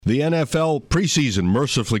The NFL preseason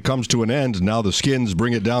mercifully comes to an end. Now the Skins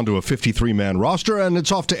bring it down to a 53-man roster, and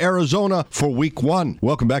it's off to Arizona for Week 1.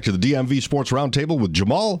 Welcome back to the DMV Sports Roundtable with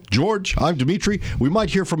Jamal, George, I'm Dimitri. We might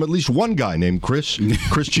hear from at least one guy named Chris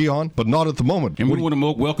Chihon, but not at the moment. And we want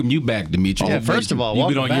to welcome you back, Dimitri. Yeah, first of all, you've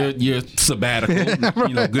been on back. your sabbatical.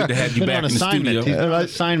 Good to have you back in the studio. He's on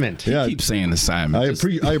assignment. You keep saying assignment.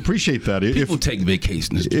 I appreciate that. People take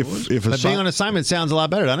vacations, George. But being on assignment sounds a lot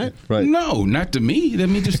better, doesn't it? Right. No, not to me. That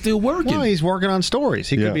means you're still working. Well, he's working on stories.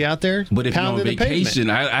 He could be out there. But if you're on vacation,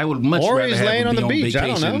 I would much rather he's have laying him on be the on beach.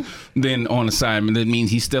 vacation than on assignment. That means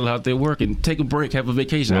he's still out there working. Take a break, have a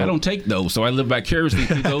vacation. I don't take those, so I live vicariously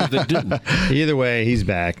through those that do. Either way, he's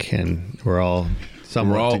back, and we're all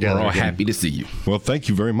somewhat together. We're all again. happy to see you. Well, thank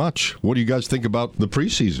you very much. What do you guys think about the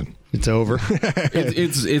preseason? It's over.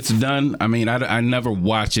 It's done. I mean, I never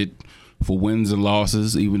watch it for wins and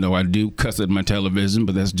losses, even though I do cuss at my television,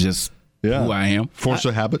 but that's just who I am. Force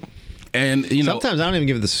of habit. And sometimes I don't even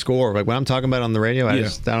give it the score. Like when I'm talking about it on the radio, I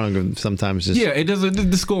don't give sometimes just it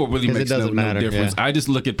doesn't. The score really makes no difference. Yeah. I just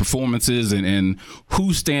look at performances and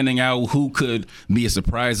who's standing out, who could be a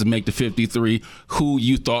surprise and make the 53, who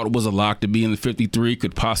you thought was a lock to be in the 53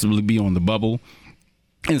 could possibly be on the bubble.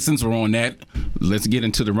 And since we're on that, let's get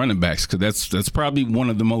into the running backs, because that's probably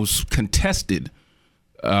one of the most contested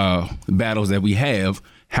battles that we have.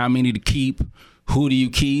 How many to keep? Who do you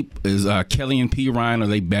keep? Is Kelly and P. Ryan, are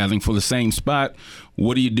they battling for the same spot?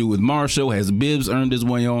 What do you do with Marshall? Has Bibbs earned his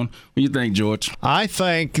way on? What do you think, George? I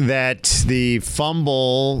think that the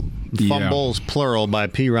fumbles plural by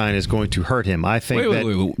P. Ryan is going to hurt him. I think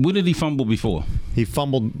Wait. What did he fumble before? He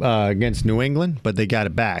fumbled against New England, but they got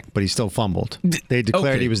it back. But he still fumbled. They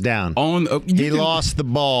declared he was down. He lost the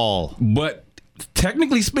ball. But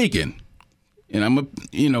technically speaking, and I'm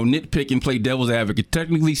nitpick and play devil's advocate.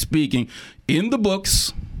 Technically speaking, in the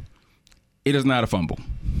books, it is not a fumble.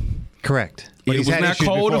 Correct. But it was not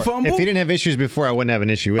called a fumble? If he didn't have issues before, I wouldn't have an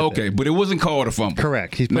issue with it. Okay, but it wasn't called a fumble.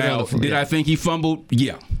 Correct. Did I think he fumbled?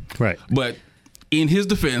 Yeah. Right. But in his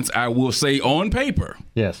defense, I will say on paper,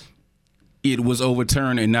 yes, it was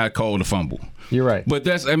overturned and not called a fumble. You're right. But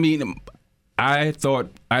I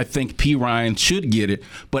think P. Ryan should get it,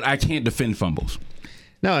 but I can't defend fumbles.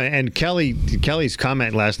 No, and Kelly's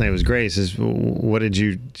comment last night was great. He says, what did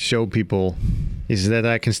you show people? He said that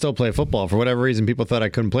I can still play football. For whatever reason, people thought I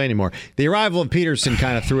couldn't play anymore. The arrival of Peterson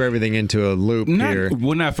kind of threw everything into a loop here.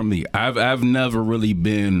 Well, not for me. I've never really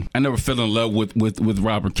been. I never fell in love with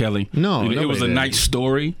Robert Kelly. No, it was a nice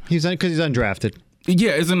story. Because he's undrafted.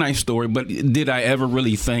 Yeah, it's a nice story. But did I ever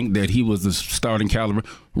really think that he was the starting caliber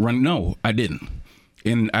run? No, I didn't.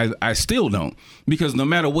 And I still don't, because no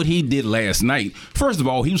matter what he did last night, first of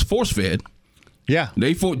all, he was force-fed. Yeah.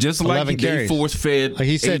 They force-fed.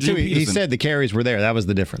 He said, too, he said the carries were there. That was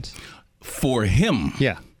the difference. For him.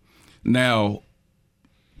 Yeah. Now,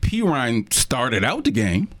 P. Ryan started out the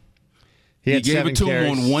game. He gave it to him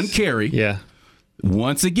on one carry. Yeah.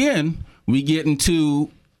 Once again, we get into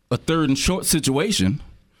a third and short situation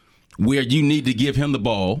where you need to give him the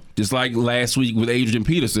ball, just like last week with Adrian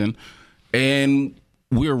Peterson, and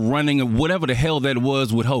we're running whatever the hell that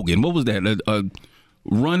was with Hogan. What was that? A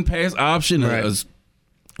run pass option? Right.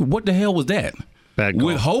 What the hell was that? Bad call.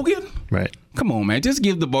 With Hogan? Right. Come on, man. Just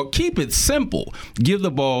give the ball. Keep it simple. Give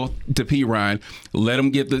the ball to P. Ryan. Let him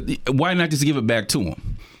get why not just give it back to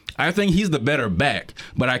him? I think he's the better back,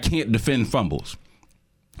 but I can't defend fumbles.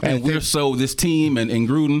 And this team and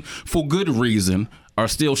Gruden, for good reason, are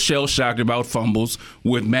still shell-shocked about fumbles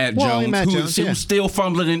with Matt Jones, who's still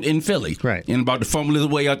fumbling in Philly. Right. And about to fumble his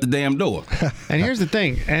way out the damn door. And here's the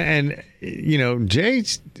thing. And Jay,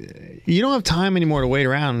 you don't have time anymore to wait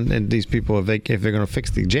around and these people if they're going to fix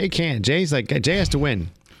the Jay can't. Jay has to win.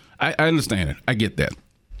 I understand it. I get that.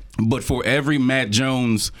 But for every Matt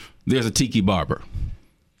Jones, there's a Tiki Barber.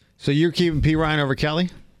 So you're keeping P. Ryan over Kelly?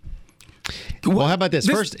 Well, how about this?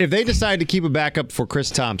 First, if they decide to keep a backup for Chris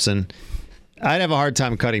Thompson, I'd have a hard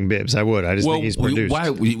time cutting Bibbs. I would. I just think he's produced.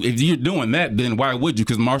 If you're doing that, then why would you?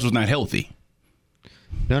 Because Marshall's not healthy.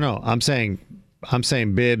 No. I'm saying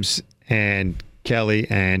Bibbs and Kelly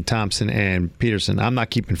and Thompson and Peterson. I'm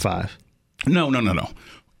not keeping 5. No.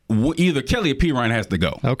 Either Kelly or P. Ryan has to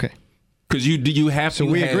go. Okay. Because you have to. So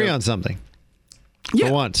we agree on something. Yeah.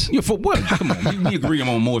 For once. Yeah, for what? Come on. We agree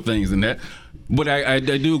on more things than that. But I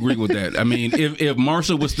do agree with that. I mean, if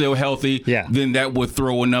Marshall was still healthy, then that would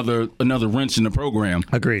throw another wrench in the program.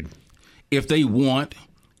 Agreed. If they want,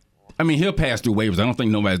 I mean, he'll pass through waivers. I don't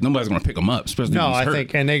think nobody's going to pick him up, especially if he's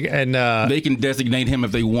hurt. Think they can designate him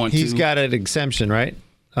if they want He's got an exemption, right?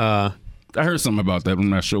 I heard something about that. I'm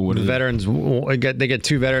not sure what it is. Veterans, they get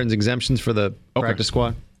 2 veterans exemptions for the practice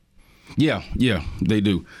squad. Yeah, they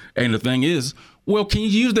do. And the thing is, well, can you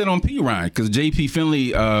use that on P. Ryan? Because J.P.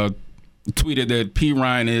 Finley tweeted that P.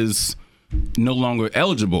 Ryan is no longer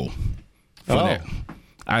eligible for that.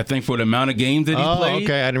 I think for the amount of games that he played.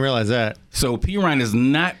 Okay, I didn't realize that. So P. Ryan is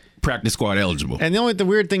not practice squad eligible. And the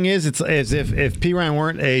weird thing is if P. Ryan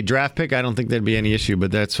weren't a draft pick, I don't think there'd be any issue.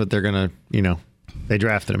 But that's what they're gonna, they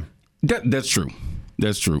drafted him. That's true.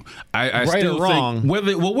 That's true. I right still or wrong,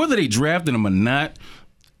 think whether they drafted him or not,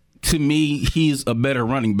 to me, he's a better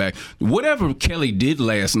running back. Whatever Kelly did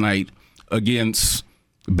last night against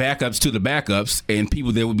backups to the backups and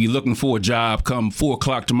people that would be looking for a job come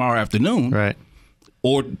 4:00 tomorrow afternoon, right,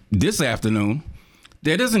 or this afternoon,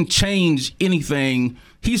 that doesn't change anything.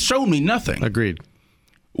 He's shown me nothing. Agreed.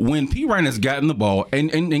 When P. Ryan has gotten the ball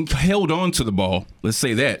and held on to the ball, let's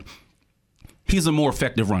say that, he's a more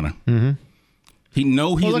effective runner. Mm-hmm.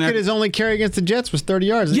 Look at his only carry against the Jets was 30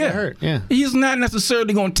 yards. He got hurt. Yeah. He's not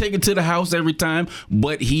necessarily going to take it to the house every time,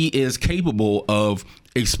 but he is capable of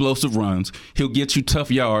explosive runs. He'll get you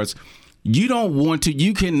tough yards. You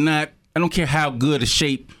cannot, I don't care how good a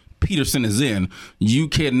shape Peterson is in, you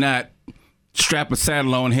cannot strap a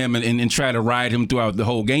saddle on him and try to ride him throughout the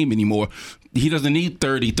whole game anymore. He doesn't need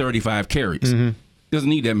 30, 35 carries. Mm-hmm. Doesn't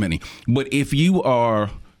need that many. But if you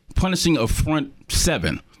are punishing a front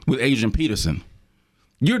seven with Adrian Peterson,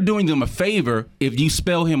 you're doing them a favor if you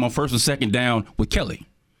spell him on first and second down with Kelly.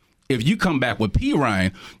 If you come back with P.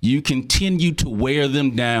 Ryan, you continue to wear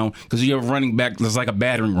them down because you have a running back that's like a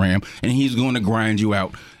battering ram, and he's going to grind you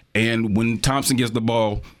out. And when Thompson gets the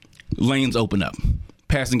ball, lanes open up.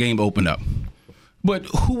 Passing game open up. But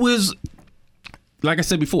who is, like I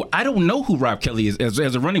said before, I don't know who Rob Kelly is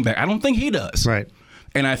as a running back. I don't think he does. Right.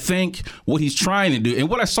 And I think what he's trying to do, and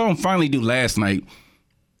what I saw him finally do last night,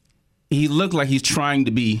 he looked like he's trying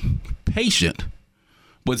to be patient,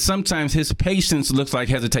 but sometimes his patience looks like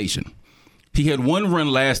hesitation. He had one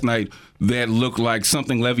run last night that looked like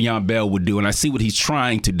something Le'Veon Bell would do, and I see what he's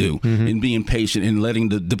trying to do in being patient and letting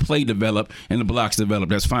the play develop and the blocks develop.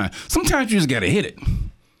 That's fine. Sometimes you just got to hit it.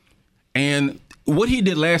 And what he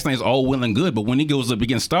did last night is all well and good, but when he goes up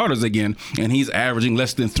against starters again and he's averaging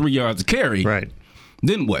less than 3 yards a carry, right,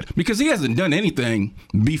 then what? Because he hasn't done anything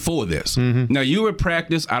before this. Mm-hmm. Now, you were at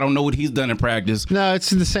practice. I don't know what he's done in practice. No, it's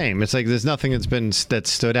the same. It's like there's nothing that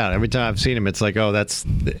stood out. Every time I've seen him, it's like, oh, that's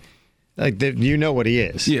like you know what he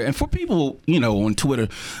is. Yeah, and for people, on Twitter,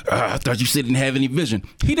 I thought you said he didn't have any vision.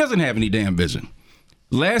 He doesn't have any damn vision.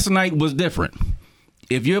 Last night was different.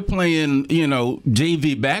 If you're playing,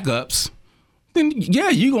 JV backups, then, yeah,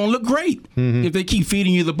 you're going to look great. Mm-hmm. If they keep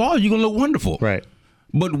feeding you the ball, you're going to look wonderful. Right.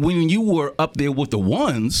 But when you were up there with the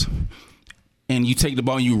ones and you take the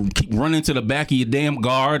ball and you keep running to the back of your damn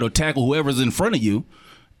guard or tackle whoever's in front of you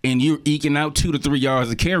and you're eking out 2 to 3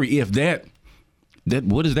 yards of carry, if that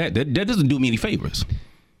what is that? That doesn't do me any favors.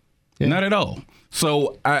 Yeah. Not at all.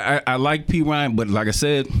 So I like P. Ryan, but like I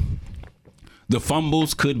said, the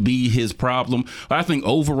fumbles could be his problem. I think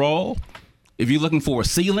overall, if you're looking for a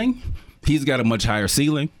ceiling, he's got a much higher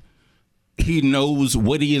ceiling. He knows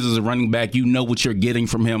what he is as a running back. You know what you're getting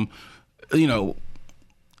from him.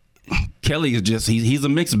 Kelly is just he's a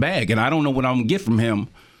mixed bag, and I don't know what I'm gonna get from him.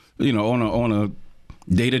 On a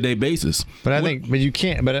day-to-day basis. But you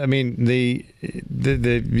can't. But I mean, the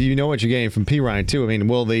what you're getting from P. Ryan too. I mean,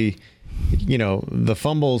 will the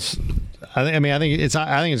fumbles? I think it's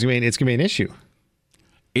gonna be an issue.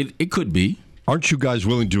 It could be. Aren't you guys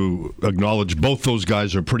willing to acknowledge both those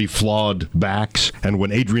guys are pretty flawed backs? And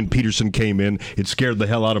when Adrian Peterson came in, it scared the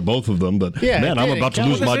hell out of both of them. But, man, I'm about to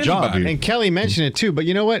lose my job here. And Kelly mentioned it, too. But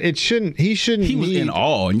you know what? He shouldn't. He was in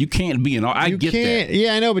awe, and you can't be in awe. I get that.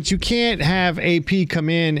 Yeah, I know, but you can't have AP come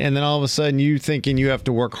in, and then all of a sudden you thinking you have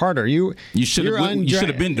to work harder. You should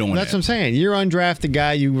have been doing that. That's what I'm saying. You're undrafted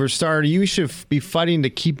guy. You were started. You should be fighting to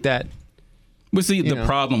keep that. But see, the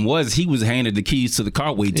problem was he was handed the keys to the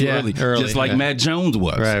car way too early, just like Matt Jones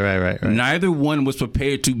was. Right. Neither one was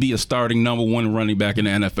prepared to be a starting number one running back in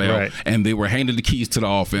the NFL, and they were handed the keys to the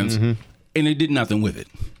offense, and they did nothing with it.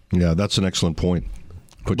 Yeah, that's an excellent point.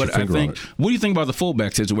 Put your finger on it. What do you think about the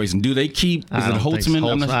fullback situation? Do they keep? Is it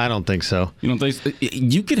Holtzman? I don't think so. You don't think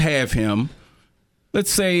you could have him? Let's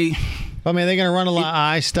say. I mean, they're going to run a lot of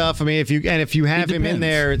eye stuff. I mean, if you have him in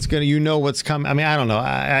there, it's going to what's coming. I mean, I don't know.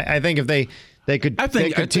 I think if they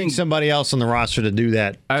could teach somebody else on the roster to do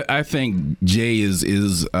that. I think Jay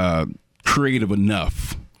is creative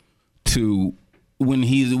enough to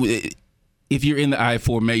if you're in the I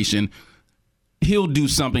formation, he'll do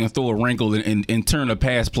something and throw a wrinkle and turn a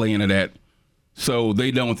pass play into that. So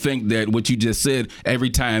they don't think that what you just said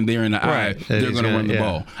every time they're in the eye, they're going to run the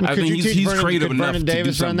ball. Well, I think he's creative enough to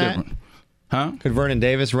do something different. Huh? Could Vernon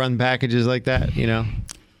Davis run packages like that?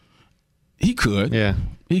 He could. Yeah,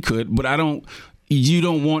 he could. But you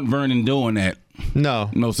don't want Vernon doing that. No,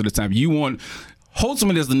 most of the time.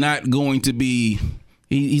 Holtzman is not going to be.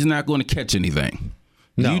 He's not going to catch anything.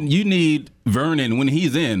 No. You need Vernon when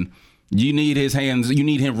he's in. You need his hands. You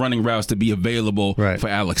need him running routes to be available for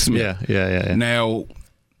Alex Smith. Yeah. Now,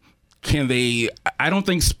 can they? I don't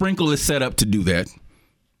think Sprinkle is set up to do that.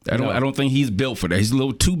 I don't think he's built for that. He's a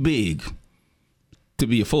little too big to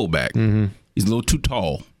be a fullback. Mm-hmm. He's a little too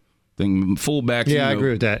tall. I think fullbacks. Yeah, I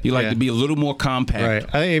agree with that. You like to be a little more compact. Right.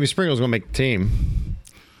 I think maybe Sprinkle's going to make the team.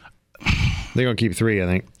 They're going to keep 3, I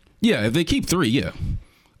think. Yeah, if they keep 3, yeah.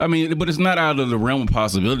 I mean, but it's not out of the realm of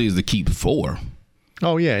possibilities to keep 4.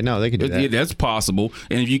 Oh, yeah. No, they could do that. Yeah, that's possible.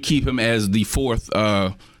 And if you keep him as the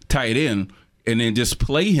 4th tight end and then just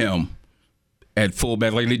play him at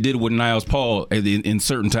fullback like they did with Niles Paul in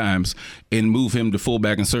certain times and move him to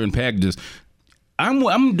fullback in certain packages,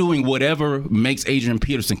 I'm doing whatever makes Adrian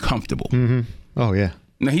Peterson comfortable. Mm-hmm. Oh, yeah.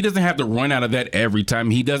 Now, he doesn't have to run out of that every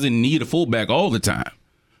time. He doesn't need a fullback all the time.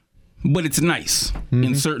 But it's nice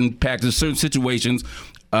in certain packages, certain situations,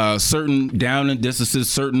 certain down and distances,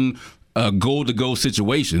 certain goal-to-go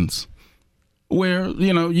situations where,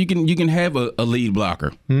 you can have a lead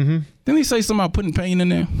blocker. Mm-hmm. Didn't he say something about putting Payne in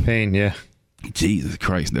there? Payne, yeah. Jesus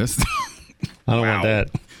Christ, that's... I don't want that.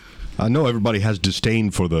 I know everybody has disdain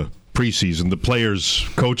for the preseason. The players,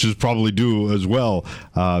 coaches probably do as well.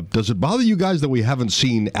 Does it bother you guys that we haven't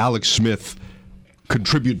seen Alex Smith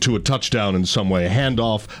contribute to a touchdown in some way, a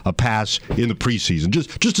handoff, a pass in the preseason,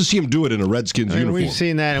 just to see him do it in a Redskins uniform? We've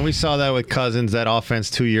seen that, and we saw that with Cousins. That offense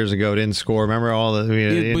 2 years ago didn't score. Remember all the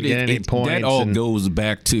didn't get any points. That all goes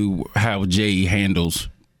back to how Jay handles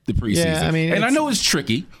the preseason. Yeah, I mean, and I know it's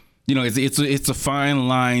tricky. It's a fine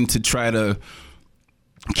line to try to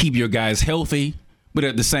keep your guys healthy, but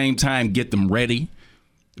at the same time get them ready.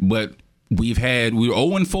 But we're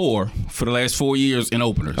 0-4 for the last 4 years in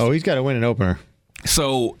openers. Oh, he's got to win an opener.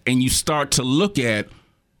 So, and you start to look at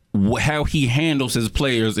how he handles his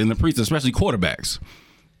players in the preseason, especially quarterbacks.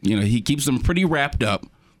 He keeps them pretty wrapped up.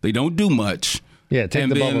 They don't do much. Yeah, take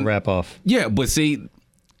the bubble wrap off. Yeah, but see,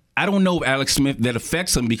 I don't know if Alex Smith, that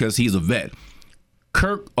affects him because he's a vet.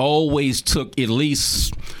 Kirk always took at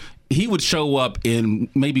least, he would show up in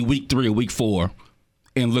maybe week 3 or week 4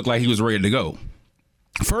 and look like he was ready to go.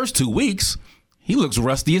 First 2 weeks, he looks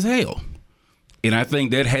rusty as hell. And I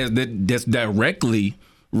think that's directly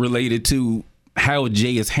related to how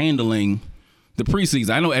Jay is handling the preseason.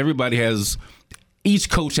 I know each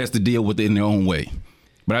coach has to deal with it in their own way.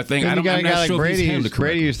 But I think, I'm not sure if he's handled it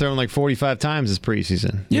correctly. Brady was thrown like 45 times this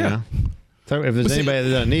preseason. Yeah. So if there's anybody that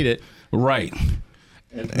doesn't need it. Right.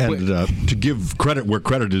 And to give credit where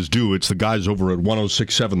credit is due, it's the guys over at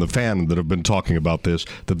 106.7 The Fan that have been talking about this,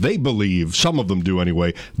 that they believe, some of them do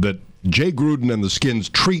anyway, that Jay Gruden and the Skins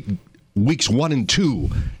treat weeks 1 and 2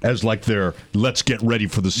 as like their let's get ready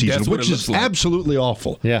for the season, which is absolutely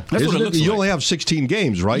awful. Yeah, that's what it looks like. You only have 16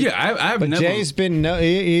 games, right? Yeah, but Jay's been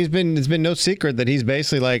it's been no secret that he's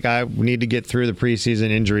basically like, I need to get through the preseason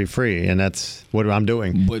injury free, and that's what I'm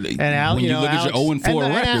doing. But when you look at your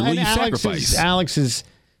 0-4 record, what do you sacrifice? Alex is,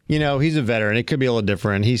 he's a veteran. It could be a little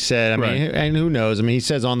different. He said, and who knows? I mean, he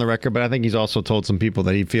says on the record, but I think he's also told some people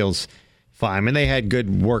that he feels fine. I mean, they had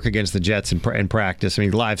good work against the Jets in practice. I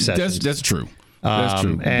mean, live sessions. That's true. That's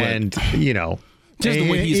true. And, just the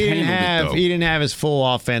way he's handled it, though. He didn't have his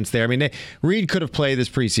full offense there. I mean, Reed could have played this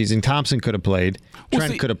preseason. Thompson could have played.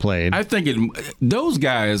 Trent could have played. I think those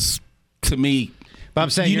guys, to me, but I'm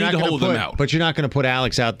saying you need to hold them out. But you're not going to put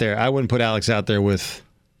Alex out there. I wouldn't put Alex out there with.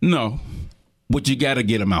 No, but you got to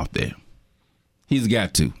get him out there. He's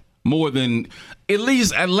got to. More than, at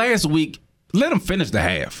least at last week, let him finish the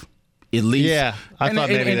half. At least. Yeah, I thought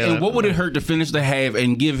maybe that. And what would it hurt to finish the half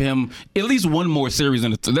and give him at least one more series?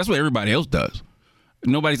 That's what everybody else does.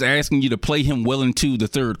 Nobody's asking you to play him well into the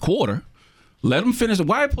third quarter. Let him finish.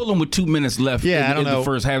 Why pull him with 2 minutes left in the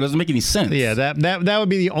first half? It doesn't make any sense. Yeah, that would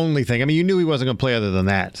be the only thing. I mean, you knew he wasn't going to play other than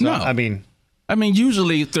that. So, no. I mean,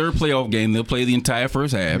 usually third playoff game, they'll play the entire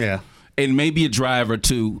first half. Yeah. And maybe a drive or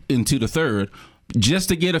two into the third, just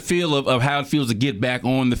to get a feel of how it feels to get back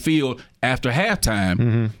on the field after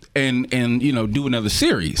halftime and do another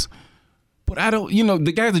series. But I don't,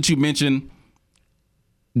 the guys that you mentioned,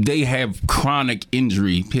 they have chronic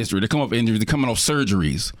injury history. They come off injuries. They're coming off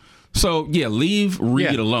surgeries. So, yeah, leave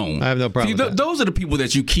Reed alone. I have no problem with that. Those are the people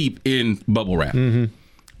that you keep in bubble wrap. Mm-hmm.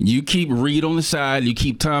 You keep Reed on the side. You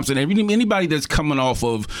keep Thompson. Anybody that's coming off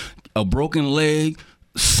of a broken leg,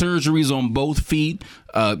 surgeries on both feet,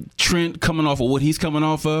 Trent coming off of what he's coming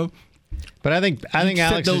off of, But I think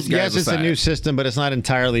Alex is, yes, it's a new system, but it's not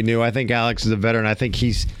entirely new. I think Alex is a veteran. I think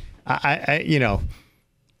he's,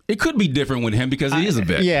 it could be different with him because he is a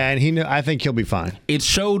vet. Yeah, and I think he'll be fine. It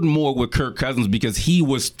showed more with Kirk Cousins because he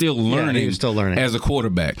was still learning. Yeah, he was still learning as a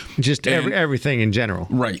quarterback. Just everything in general.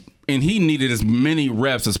 Right. And he needed as many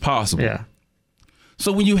reps as possible. Yeah.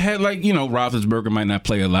 So when you had Roethlisberger might not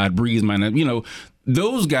play a lot, Breeze might not,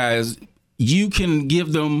 those guys, you can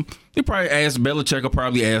give them. They probably ask Belichick or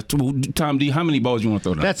probably ask Tom D, how many balls you want to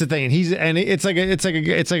throw down? That's the thing, and it's like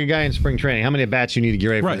a guy in spring training. How many at bats you need to get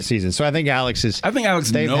ready for the season? So I think Alex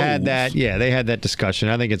they've knows. had that. Yeah, they had that discussion.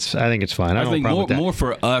 I think it's fine. I think more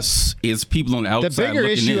for us is people on the outside. The bigger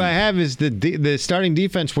issue I have is the starting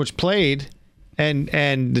defense, which played.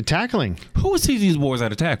 And the tackling. Who sees these boys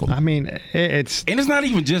out of tackle? I mean, it's not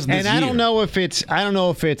even just this year. I don't know if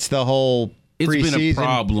it's the whole. It's preseason. been a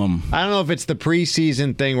problem. I don't know if it's the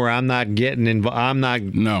preseason thing where I'm not getting involved. I'm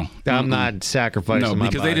not sacrificing my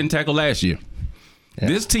because body. they didn't tackle last year. Yeah.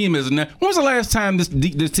 This team is not. When was the last time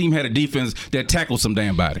this team had a defense that tackled some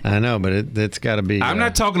damn body? I know, but it's got to be. I'm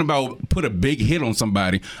not talking about put a big hit on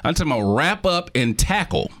somebody. I'm talking about wrap up and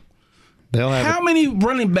tackle. How many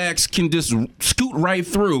running backs can just scoot right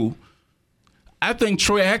through? I think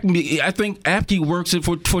Troy Apke works it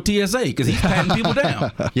for TSA because he's patting people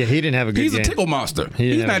down. Yeah, he didn't have a good game. He's a tickle monster.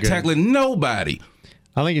 He's not tackling nobody.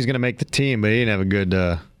 I think he's going to make the team, but he didn't have a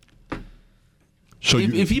good. So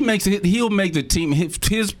if he makes it, he'll make the team.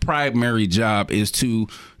 His primary job is to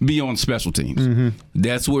be on special teams. Mm-hmm.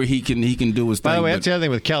 That's where he can do his thing. By the way, that's the other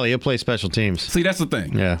thing with Kelly. He'll play special teams. See, that's the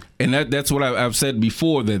thing. Yeah, and that's what I've said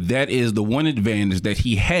before. That is the one advantage that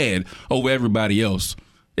he had over everybody else.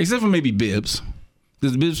 Except for maybe Bibbs.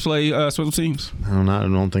 Does Bibbs play special teams? I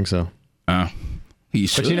don't think so. He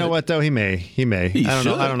should. But you know what, though? He may. I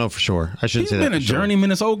don't know for sure. I shouldn't say that. He's been a journeyman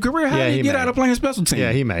his whole career. How did he get out of playing special teams?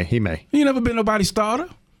 Yeah, he may. He never been nobody's starter.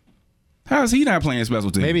 How is he not playing special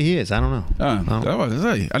teams? Maybe he is. I don't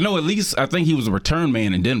know. I know at least I think he was a return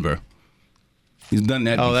man in Denver. He's done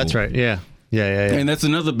that before. Oh, that's right. Yeah. And that's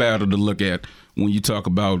another battle to look at when you talk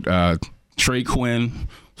about Trey Quinn,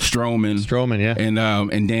 Stroman, yeah,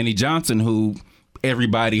 and Danny Johnson, who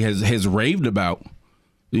everybody has raved about.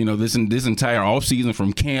 This entire offseason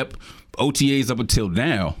from camp, OTAs up until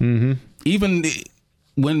now. Mm-hmm. Even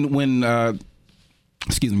when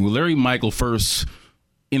Larry Michael first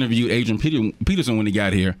interviewed Adrian Peterson when he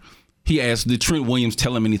got here, he asked, did Trent Williams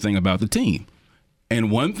tell him anything about the team? And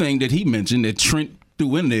one thing that he mentioned that Trent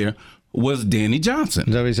threw in there was Danny Johnson.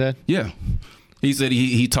 Is that what he said? Yeah. He said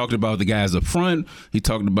he talked about the guys up front. He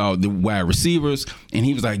talked about the wide receivers, and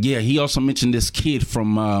he was like, "Yeah." He also mentioned this kid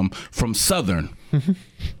from Southern. Mm-hmm. And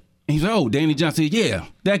he's like, "Oh, Danny Johnson, yeah,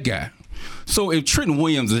 that guy." So if Trent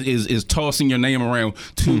Williams is tossing your name around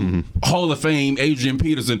to Hall of Fame Adrian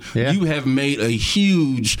Peterson, you have made a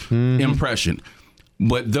huge impression.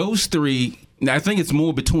 But those three, I think it's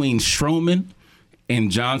more between Stroman and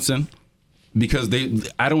Johnson because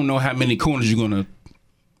I don't know how many corners you're going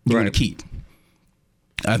to keep.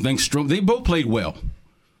 I think they both played well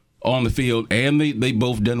on the field, and they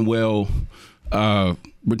both done well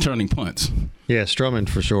returning punts. Yeah, Stroman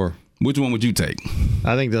for sure. Which one would you take?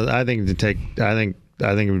 I think it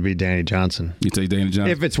would be Danny Johnson. You take Danny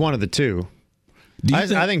Johnson if it's one of the two. I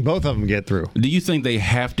think both of them get through. Do you think they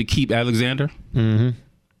have to keep Alexander? Mm-hmm.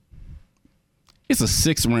 It's a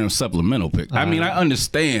 6th-round supplemental pick. I mean, I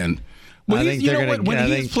understand. But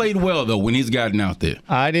he's played well though when he's gotten out there.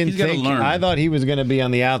 I thought he was going to be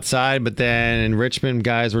on the outside, but then in Richmond,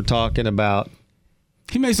 guys were talking about.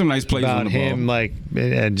 He made some nice plays on the him, ball.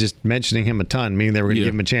 Just mentioning him a ton, meaning they were going to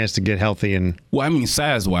give him a chance to get healthy and. Well, I mean,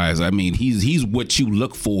 size-wise, he's what you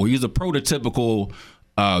look for. He's a prototypical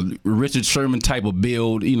Richard Sherman type of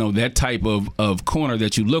build. That type of corner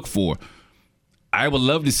that you look for. I would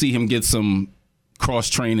love to see him get some cross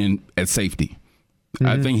training at safety. Mm-hmm.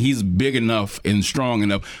 I think he's big enough and strong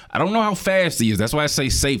enough. I don't know how fast he is. That's why I say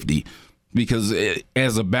safety, because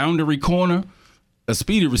as a boundary corner, a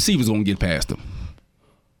speedy receiver is going to get past him.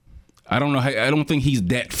 I don't know. I don't think he's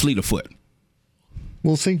that fleet of foot.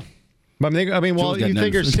 We'll see. But you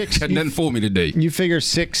figure 6. Got nothing for me today. You figure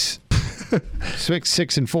 6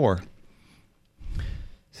 and 4.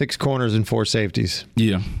 6 corners and 4 safeties.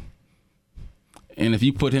 Yeah. And if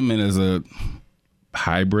you put him in as a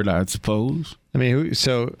hybrid, I'd suppose. I mean,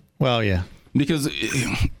 yeah. Because,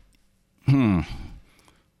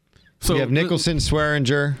 So you have Nicholson,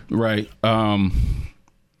 Swearinger. Right.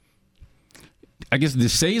 I guess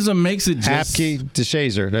DeShazer makes it just... Apke,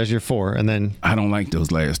 DeShazer. That's your 4. And then... I don't like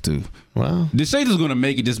those last 2. Well... DeShazer's going to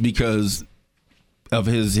make it just because of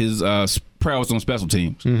his prowess on special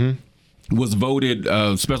teams. Mm-hmm. was voted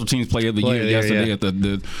special teams player of the year yesterday at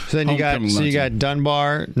the So then you got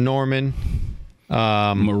Dunbar, Norman,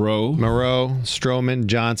 Moreau, Stroman,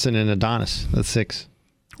 Johnson, and Adonis. That's 6.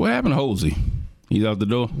 What happened to Holsey? He's out the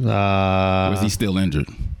door? Or is he still injured?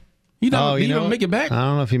 He don't make it back? I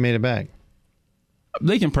don't know if he made it back.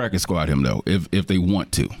 They can practice squad him, though, if they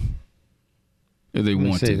want to. If they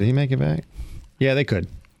want to. Did he make it back? Yeah, they could.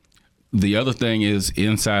 The other thing is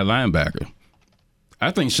inside linebacker.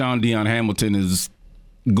 I think Sean Deion Hamilton is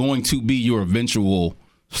going to be your eventual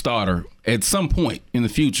starter at some point in the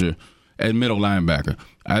future at middle linebacker.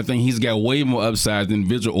 I think he's got way more upside than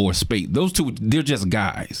Vigil or Spate. Those two, they're just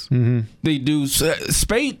guys. Mm-hmm. They do.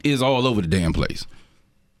 Spate is all over the damn place.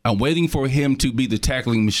 I'm waiting for him to be the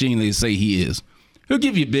tackling machine they say he is. He'll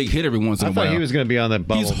give you a big hit every once in a while. I thought he was going to be on that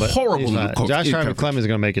bubble. He's horrible. Josh Harvey-Clemens is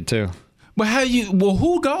going to make it too. But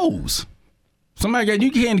who goes?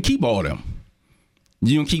 You can't keep all them.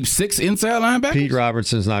 You gonna keep 6 inside linebackers? Pete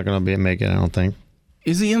Robertson's not going to make it, I don't think.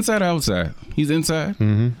 Is he inside or outside? He's inside?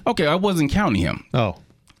 Mm-hmm. Okay, I wasn't counting him. Oh.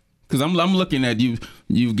 Because I'm looking at you.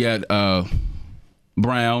 You've got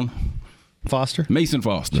Brown. Foster? Mason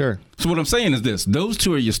Foster. Sure. So what I'm saying is this. Those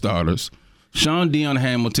two are your starters. Sean Deion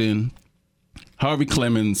Hamilton, Harvey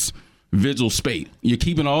Clemens, Vigil Spate. You're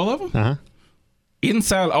keeping all of them? Uh-huh.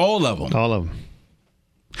 Inside all of them? All of them.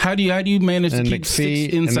 How do you manage to keep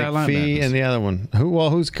 6 inside linebackers? And the other one. Who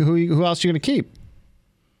else are you going to keep?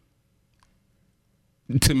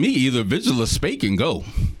 To me, either Vigil or Spate can go.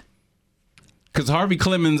 Because Harvey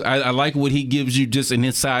Clemens, I like what he gives you just in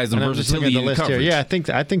his size and versatility in coverage. Yeah,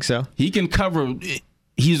 I think so. He can cover.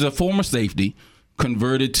 He's a former safety,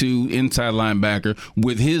 converted to inside linebacker.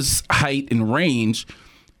 With his height and range,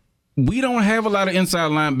 we don't have a lot of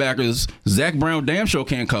inside linebackers. Zach Brown damn sure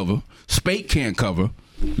can't cover. Spate can't cover.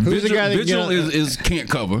 Who's the guy that can't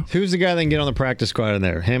cover? Who's the guy that can get on the practice squad in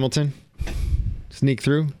there? Hamilton? Sneak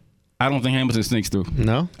through? I don't think Hamilton sneaks through.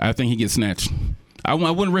 No? I think he gets snatched. I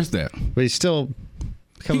wouldn't risk that. But he's still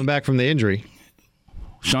coming back from the injury.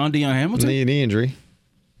 Sean Deion Hamilton? Knee injury,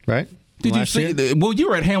 right? Did you see? Well, you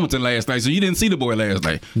were at Hamilton last night, so you didn't see the boy last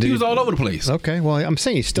night. He was all over the place. Okay, well, I'm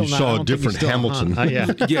saying he's still not. You saw a different Hamilton.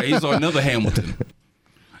 Yeah, he saw another Hamilton.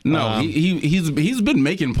 No, he's been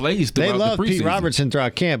making plays throughout the preseason. They love Pete Robertson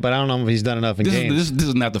throughout camp, but I don't know if he's done enough in games. This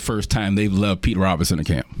is not the first time they've loved Pete Robertson in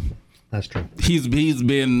camp. That's true. He's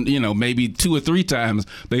been, maybe 2 or 3 times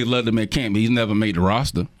they loved him at camp. He's never made the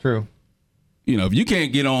roster. True. If you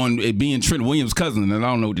can't get on being Trent Williams' cousin, then I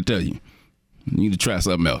don't know what to tell you. You need to try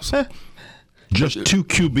something else. Just 2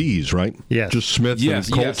 QBs, right? Yes. Just Smith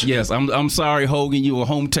and Colts. Yes. I'm sorry, Hogan, you a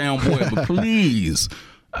hometown boy, but please,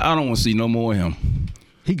 I don't want to see no more of him.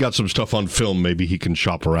 He got some stuff on film. Maybe he can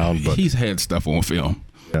shop around. But he's had stuff on film.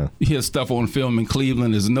 Yeah. He has stuff on film in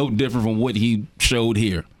Cleveland is no different from what he showed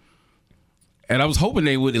here. And I was hoping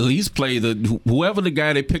they would at least play whoever the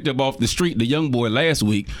guy they picked up off the street, the young boy last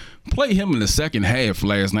week, play him in the second half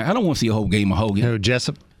last night. I don't want to see a whole game of Hogan. Who,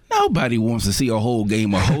 Jessup? Nobody wants to see a whole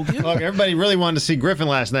game of Hogan. Look, everybody really wanted to see Griffin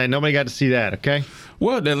last night. Nobody got to see that, okay?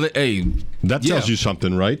 Well, that tells you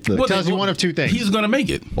something, right? It tells you one of 2 things. He's going to make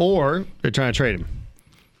it. Or they're trying to trade him.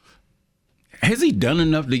 Has he done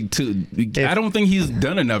enough to I don't think he's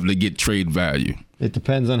done enough to get trade value. It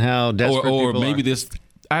depends on how desperate or people maybe are.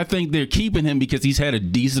 I think they're keeping him because he's had a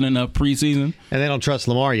decent enough preseason. And they don't trust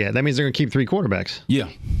Lamar yet. That means they're going to keep 3 quarterbacks. Yeah.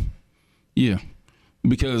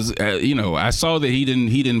 Because I saw that he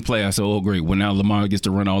didn't play. I said, "Oh, great! Well, now Lamar gets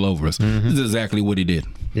to run all over us." Mm-hmm. This is exactly what he did.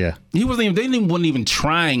 Yeah, he wasn't even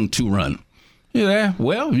trying to run. Yeah,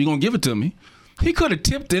 well, if you're gonna give it to me, he could have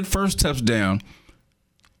tipped it first touchdown.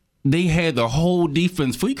 They had the whole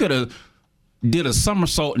defense. If we could have did a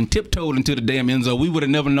somersault and tiptoed into the damn end zone, we would have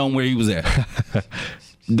never known where he was at.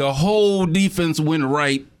 The whole defense went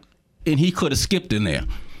right, and he could have skipped in there,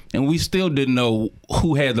 and we still didn't know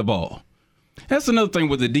who had the ball. That's another thing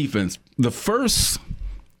with the defense. The first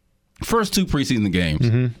 2 preseason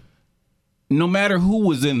games, no matter who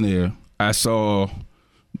was in there, I saw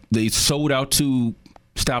they sold out to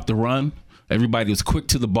stop the run. Everybody was quick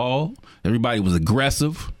to the ball. Everybody was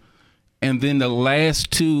aggressive. And then the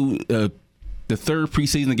last 2, the third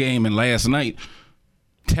preseason game and last night,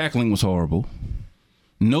 tackling was horrible.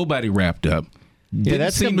 Nobody wrapped up.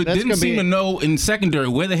 Didn't seem to know in secondary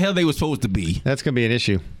where the hell they were supposed to be. That's going to be an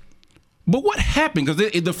issue. But what happened?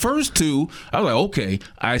 Because the first 2, I was like, okay,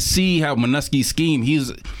 I see how Minuski's scheme,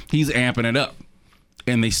 he's amping it up.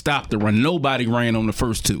 And they stopped the run. Nobody ran on the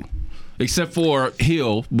first 2. except for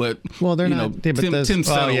Hill. But they're not. Yeah, but Tim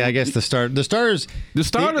settled. I guess the starters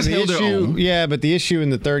held their own. Yeah, but the issue in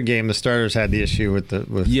the third game, the starters had the issue with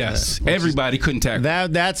everybody couldn't tackle.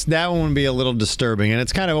 That one would be a little disturbing, and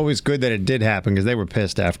it's kind of always good that it did happen because they were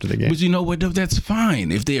pissed after the game. But you know what? That's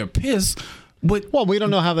fine if they are pissed. But we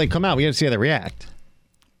don't know how they come out. We got to see how they react.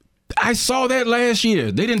 I saw that last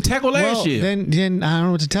year. They didn't tackle last year. Then I don't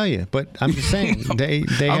know what to tell you. But I'm just saying they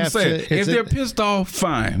have to. If they're pissed off,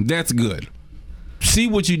 fine. That's good. See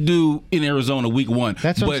what you do in Arizona week 1.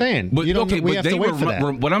 That's what I'm saying. But we have to wait for that.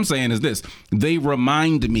 What I'm saying is this: they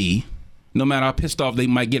remind me, no matter how pissed off they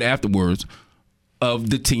might get afterwards, of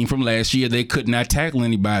the team from last year. They could not tackle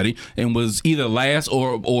anybody and was either last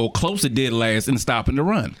or close to dead last in stopping the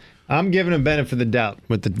run. I'm giving them benefit of the doubt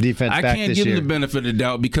with the defense back this year. I can't give them the benefit of the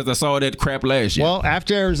doubt because I saw that crap last year. Well,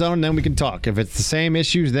 after Arizona, then we can talk. If it's the same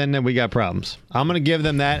issues, then we got problems. I'm going to give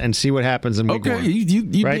them that and see what happens in week 1. Okay,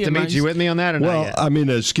 you right, Demetri, you with me on that or not yet? I mean,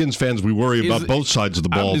 as Skins fans, we worry about both sides of the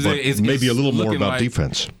ball, but maybe a little more about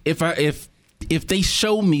defense. If they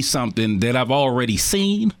show me something that I've already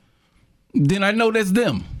seen, then I know that's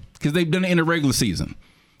them because they've done it in the regular season.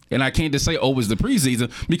 And I can't just say, it's the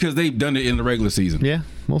preseason because they've done it in the regular season. Yeah,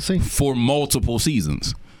 we'll see. For multiple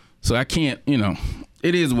seasons. So I can't,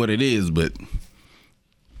 it is what it is, but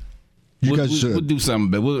we'll do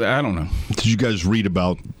something. But I don't know. Did you guys read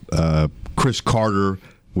about Chris Carter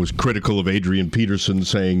was critical of Adrian Peterson,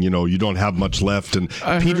 saying, you don't have much left. And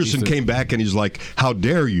Peterson came back and he's like, how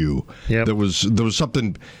dare you? Yep. There was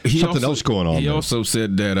something else going on. He also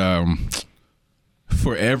said that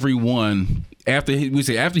for everyone... After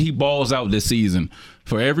he balls out this season,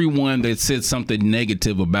 for everyone that said something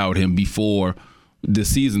negative about him before the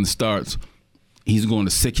season starts, he's going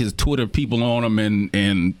to sick his Twitter people on him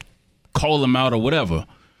and call him out or whatever.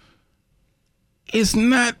 It's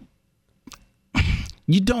not.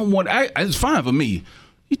 You don't want. It's fine for me.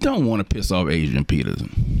 You don't want to piss off Adrian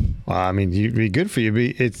Peterson. Well, I mean, it'd be good for you.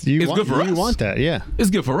 It's good for us. You want that, yeah.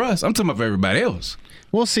 It's good for us. I'm talking about for everybody else.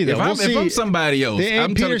 We'll see though. If I'm somebody else,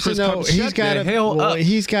 I'm telling Chris Carter, shut the hell up.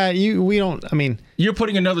 He's got you. We don't. I mean, you're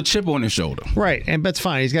putting another chip on his shoulder, right? And that's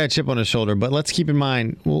fine. He's got a chip on his shoulder, but let's keep in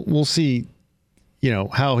mind. We'll see.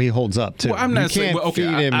 How he holds up too. Well, I'm not saying.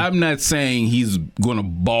 I'm not saying he's going to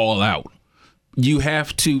ball out. You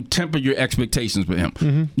have to temper your expectations with him.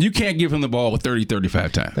 Mm-hmm. You can't give him the ball 30,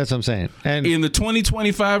 35 times. That's what I'm saying. And in the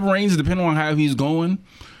 20-25 range, depending on how he's going,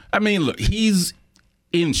 I mean, look, he's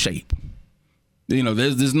in shape.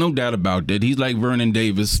 There's no doubt about that. He's like Vernon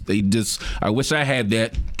Davis. I wish I had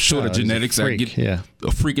that sort of genetics. I get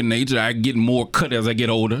a freak of nature. I get more cut as I get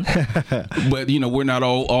older. But, we're not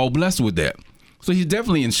all blessed with that. So he's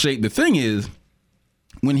definitely in shape. The thing is,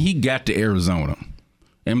 when he got to Arizona,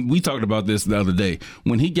 and we talked about this the other day,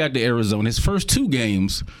 when he got to Arizona, his first 2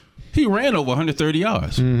 games, he ran over 130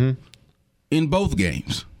 yards in both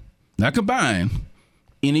games. Not combined,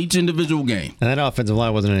 in each individual game. And that offensive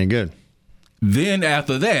line wasn't any good. Then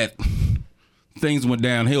after that, things went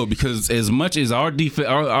downhill because as much as our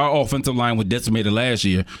offensive line was decimated last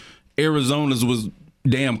year, Arizona's was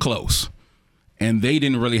damn close. And they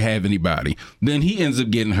didn't really have anybody. Then he ends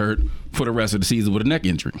up getting hurt for the rest of the season with a neck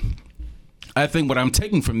injury. I think what I'm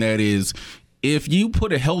taking from that is if you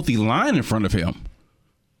put a healthy line in front of him,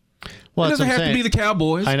 it doesn't have to be the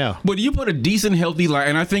Cowboys. I know. But you put a decent, healthy line,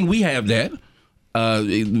 and I think we have that,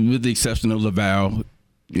 with the exception of Laval.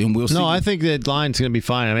 And we'll see. No, I think that line's going to be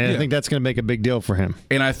fine. I mean, I think that's going to make a big deal for him.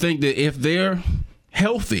 And I think that if they're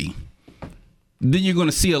healthy, then you're going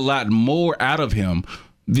to see a lot more out of him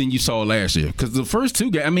than you saw last year. Because the first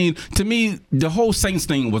 2 games, I mean, to me, the whole Saints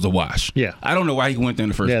thing was a wash. Yeah. I don't know why he went there in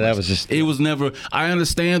the first place. That was just... It was never... I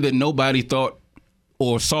understand that nobody thought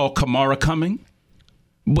or saw Kamara coming.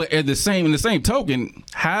 But in the same token,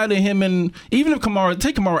 how did him and... Even if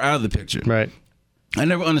take Kamara out of the picture. Right. I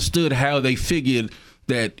never understood how they figured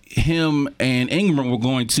that him and Ingram were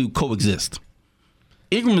going to coexist.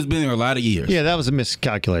 Ingram has been there a lot of years. Yeah, that was a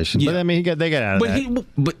miscalculation. Yeah. But I mean, they got out of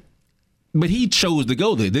that. But he chose to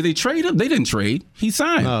go there. Did they trade him? They didn't trade. He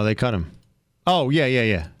signed. Oh, they cut him. Oh,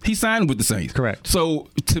 yeah. He signed with the Saints. Correct. So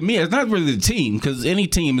to me, it's not really the team because any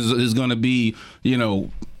team is going to be,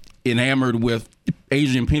 enamored with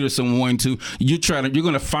Adrian Peterson wanting to. You're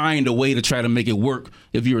going to find a way to try to make it work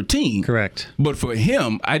if you're a team. Correct. But for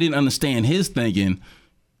him, I didn't understand his thinking.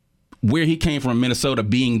 Where he came from, Minnesota,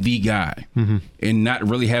 being the guy and not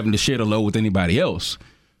really having to share the load with anybody else.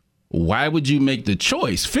 Why would you make the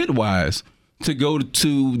choice, fit-wise, to go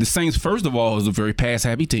to the Saints, first of all, is a very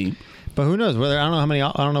pass-happy team. But who knows? Whether I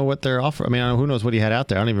don't know what they're offering. I mean, who knows what he had out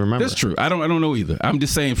there? I don't even remember. That's true. I don't know either. I'm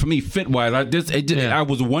just saying, for me, fit wise, I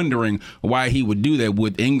was wondering why he would do that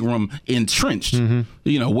with Ingram entrenched.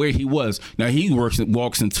 Where he was. Now he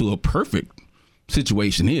walks into a perfect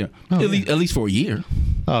situation here, at least for a year.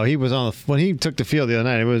 Oh, he was when he took the field the other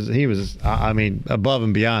night. He was above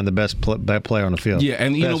and beyond the best player on the field. Yeah,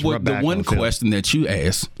 and you know what? The one question that you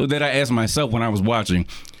asked, that I asked myself when I was watching,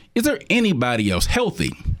 is there anybody else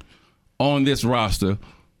healthy on this roster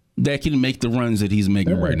that can make the runs that he's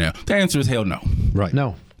making right now? The answer is hell no. Right.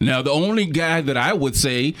 No. Now, the only guy that I would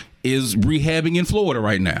say is rehabbing in Florida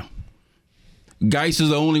right now. Geis is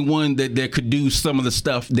the only one that could do some of the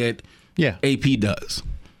stuff that AP does.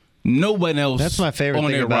 No one else. That's my favorite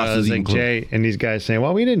thing about it, is like Jay and these guys saying,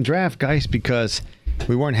 well, we didn't draft Geis because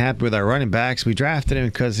we weren't happy with our running backs. We drafted him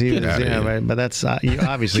because he was, right? But that's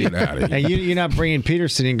obviously. And you're not bringing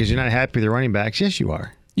Peterson in because you're not happy with the running backs. Yes, you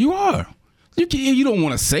are. You are. You don't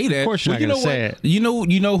want to say that. Of course you're not going to say it. You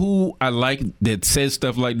know who I like that says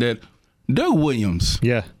stuff like that? Doug Williams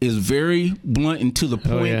is very blunt and to the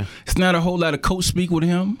point. Oh, yeah. It's not a whole lot of coach speak with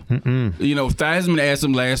him. Theismann asked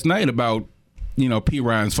him last night about P.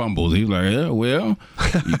 Ryan's fumbles. He's like, you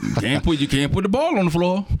can't put the ball on the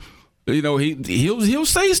floor. He'll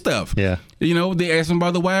say stuff. Yeah. They asked him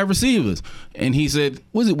about the wide receivers, and he said,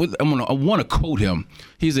 I want to quote him.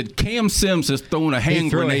 He said, Cam Sims has thrown a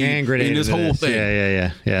hand grenade in this whole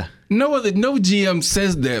thing. Yeah. No GM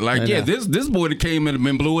says that. Like, this boy that came in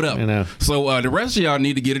and blew it up. I know. So the rest of y'all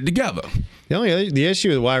need to get it together. The issue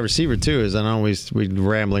with wide receiver too is, I know we're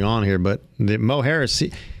rambling on here, but Mo Harris,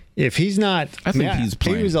 if he's not, he's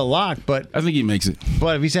playing. He was a lock, but I think he makes it.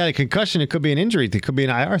 But if he's had a concussion, it could be an injury. It could be an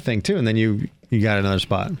IR thing too, and then you got another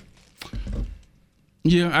spot.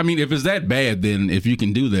 Yeah, I mean, if it's that bad, then if you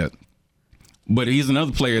can do that. But he's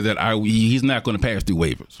another player that he's not going to pass through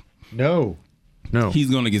waivers. No. He's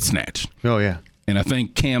going to get snatched. Oh, yeah. And I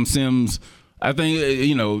think Cam Sims, I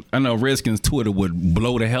know Redskins Twitter would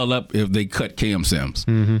blow the hell up if they cut Cam Sims.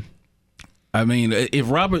 Mm-hmm. I mean, if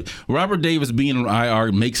Robert Davis being on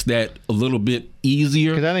IR makes that a little bit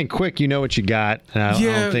easier. Because I think Quick, you know what you got. And I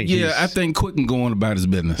don't think I think Quick can go on about his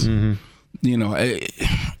business. Mm-hmm.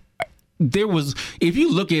 If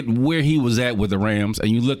you look at where he was at with the Rams and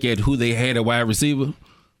you look at who they had at wide receiver,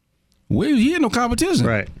 he had no competition.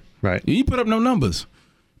 Right. He put up no numbers.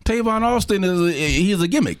 Tavon Austin he's a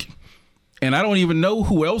gimmick. And I don't even know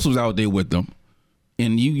who else was out there with them.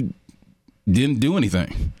 And you didn't do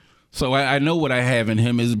anything. So I know what I have in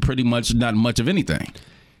him is pretty much not much of anything.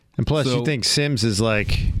 And plus, you think Sims is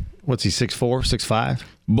like, what's he, 6'4", 6'5"?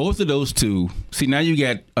 Both of those two. See, now you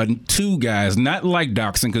got two guys, not like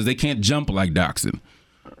Doxson, because they can't jump like Doxson.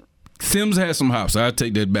 Sims has some hops. I'll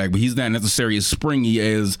take that back, but he's not necessarily as springy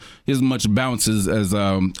as much bounces as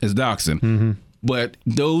Doxson. Mm-hmm. But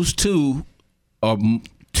those two are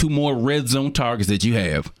two more red zone targets that you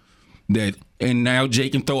have. And now Jay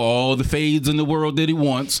can throw all the fades in the world that he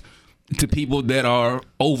wants to people that are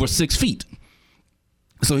over 6 feet.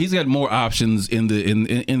 So he's got more options in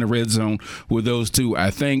the red zone with those two.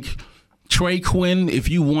 I think Trey Quinn, if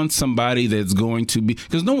you want somebody that's going to be,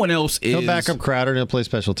 because no one else is. He'll back up Crowder and he'll play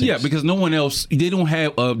special teams. Yeah, because no one else, they don't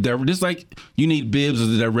have just like you need Bibbs as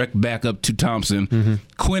a direct backup to Thompson. Mm-hmm.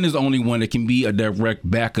 Quinn is the only one that can be a direct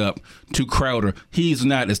backup to Crowder. He's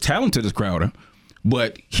not as talented as Crowder,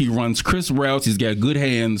 but he runs crisp routes. He's got good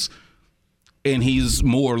hands, and he's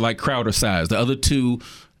more like Crowder size. The other two,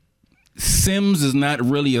 Sims is not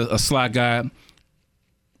really a slot guy.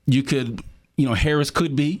 Harris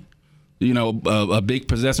could be, a big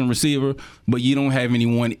possession receiver, but you don't have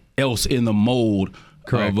anyone else in the mold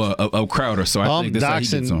of Crowder. So I think that's how he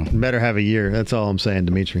gets on. Better have a year. That's all I'm saying,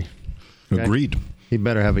 Dimitri. Okay? Agreed. He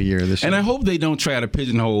better have a year this year. And I hope they don't try to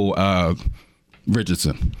pigeonhole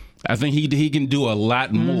Richardson. I think he can do a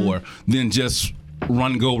lot more than just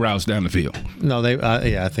run-go routes down the field. No,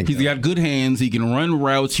 I think he's got good hands. He can run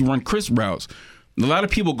routes. He run crisp routes. A lot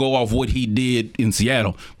of people go off what he did in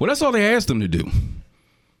Seattle. Well, that's all they asked him to do.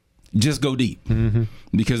 Just go deep. Mm-hmm.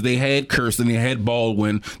 Because they had Kirsten, they had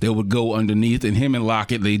Baldwin that would go underneath, and him and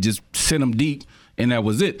Lockett, they just sent him deep, and that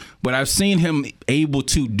was it. But I've seen him able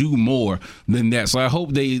to do more than that. So I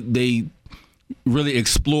hope they really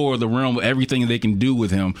explore the realm of everything they can do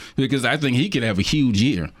with him, because I think he could have a huge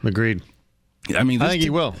year. Agreed. I mean, I think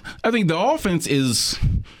he will. I think the offense is,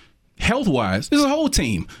 health-wise, it's a whole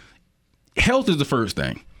team. Health is the first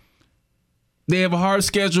thing. They have a hard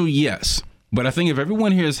schedule, yes. But I think if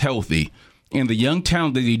everyone here is healthy and the young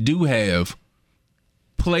talent that they do have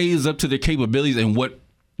plays up to their capabilities and what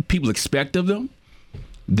people expect of them,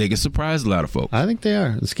 they could surprise a lot of folks. I think they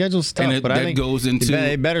are. The schedule's tough, And but I think goes into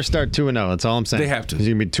they better start 2-0. That's all I'm saying. They have to.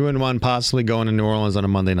 You're gonna be 2-1, possibly going to New Orleans on a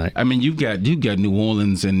Monday night. I mean, you got New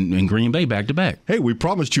Orleans and Green Bay back to back. Hey, we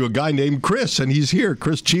promised you a guy named Chris, and he's here.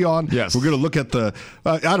 Chris Cheon. Yes. We're going to look at the.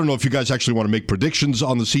 I don't know if you guys actually want to make predictions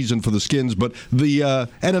on the season for the Skins, but the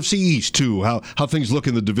NFC East too. How things look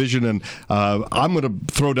in the division, and I'm going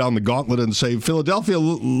to throw down the gauntlet and say Philadelphia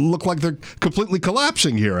look like they're completely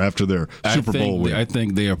collapsing here after their Super Bowl win. I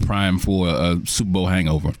think they are primed for a Super Bowl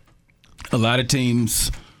hangover. A lot of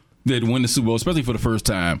teams that win the Super Bowl, especially for the first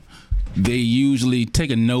time, they usually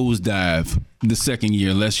take a nosedive the second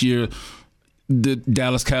year. Last year, the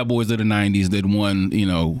Dallas Cowboys of the 90s that won,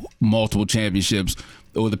 multiple championships,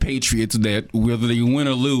 or the Patriots that whether they win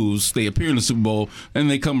or lose, they appear in the Super Bowl and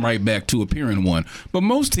they come right back to appear in one. But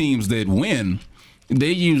most teams that win,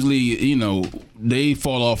 they usually, they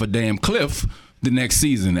fall off a damn cliff the next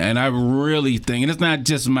season. And I really think, and it's not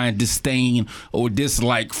just my disdain or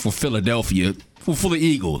dislike for Philadelphia, for the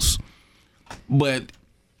Eagles, but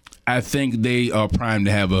I think they are primed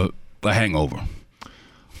to have a hangover.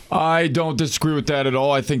 I don't disagree with that at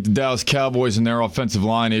all. I think the Dallas Cowboys and their offensive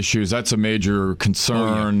line issues, that's a major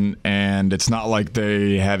concern, and it's not like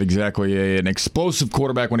they have exactly an explosive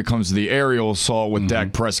quarterback when it comes to the aerial assault with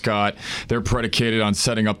Dak Prescott. They're predicated on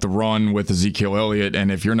setting up the run with Ezekiel Elliott,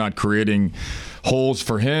 and if you're not creating holes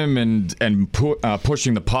for him and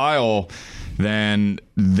pushing the pile, then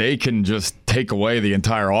they can just take away the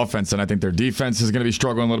entire offense. And I think their defense is going to be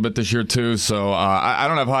struggling a little bit this year too. So I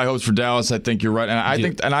don't have high hopes for Dallas. I think you're right,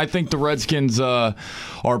 and I think the Redskins are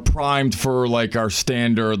primed for like our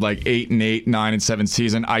standard 8-8, 9-7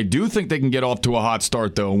 season. I do think they can get off to a hot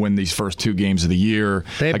start though and win these first 2 games of the year.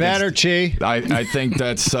 They better, Chi. I think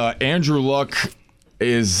that's Andrew Luck.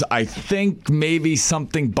 Is I think maybe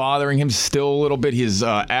something bothering him still a little bit. His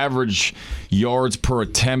average yards per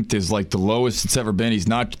attempt is like the lowest it's ever been. He's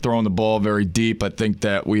not throwing the ball very deep. I think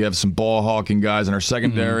that we have some ball hawking guys in our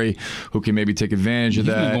secondary who can maybe take advantage of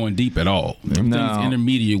that. He's not going deep at all. Everything's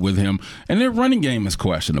intermediate with him. And their running game is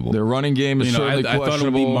questionable. Their running game is certainly questionable. I thought it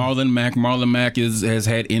would be Marlon Mack. Marlon Mack has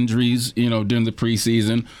had injuries, during the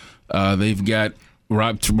preseason. They've got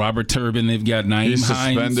Robert Turbin. They've got Naeem Hines. He's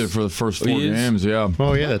suspended for the first 4 games, yeah.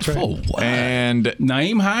 Oh, yeah, that's right. Oh, wow. And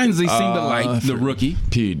Naeem Hines, they seem to like the rookie.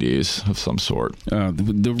 PEDs of some sort.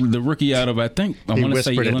 The rookie out of, I want to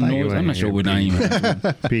say Illinois. I'm not sure what Naeem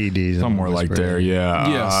Hines. PEDs. Somewhere like there, yeah.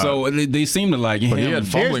 Yeah, so they seem to like him. But he had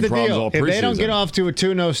fumbling problems all preseason. If they don't get off to a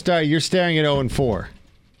 2-0 start, you're staring at 0-4.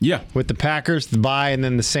 Yeah. With the Packers, the bye, and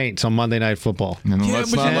then the Saints on Monday Night Football. And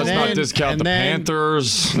let's not discount the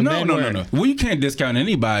Panthers. No. Well, you can't discount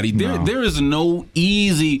anybody. There is no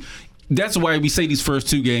easy. That's why we say these first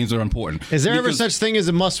 2 games are important. Is there ever such thing as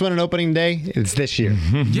a must-win on opening day? It's this year.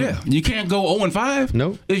 Yeah. You can't go 0-5.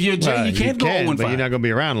 Nope. If you're Jay, you can't go 0-5. But you're not going to be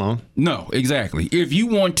around long. No, exactly. If you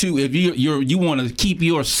want to, you want to keep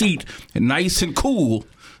your seat nice and cool,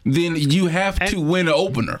 then you have to win an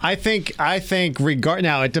opener. I think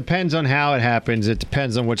now it depends on how it happens. It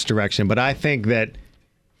depends on which direction. But I think that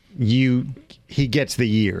he gets the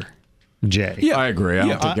year, Jay. Yeah, I agree. I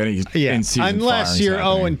don't think any in-season unless you're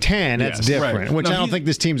happening. 0-10, that's different. Right. Which I don't think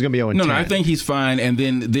this team's going to be 0-10. No, I think he's fine. And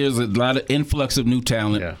then there's a lot of influx of new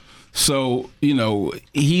talent. Yeah. So,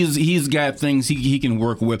 he's got things he can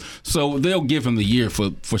work with. So they'll give him the year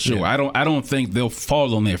for sure. Yeah. I don't think they'll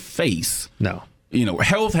fall on their face. No.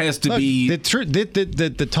 Health has to be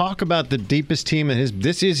the talk about the deepest team and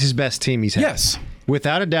this is his best team he's had. Yes,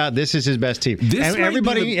 without a doubt, this is his best team. And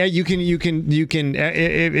everybody, you can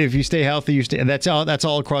if you stay healthy, you stay. That's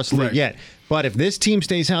all across the league. Right. Yet, but if this team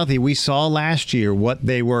stays healthy, we saw last year what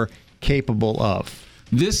they were capable of.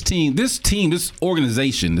 This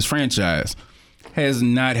organization, this franchise has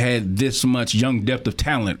not had this much young depth of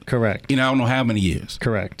talent. Correct. I don't know how many years.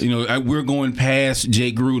 Correct. We're going past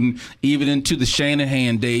Jay Gruden, even into the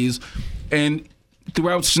Shanahan days. And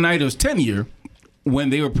throughout Snyder's tenure, when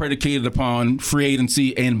they were predicated upon free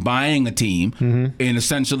agency and buying a team and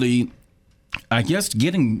essentially, I guess,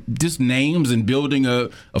 getting just names and building a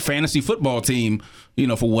fantasy football team,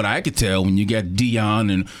 for what I could tell, when you got Dion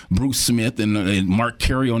and Bruce Smith and Mark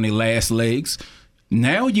Carey on their last legs,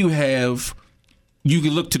 now you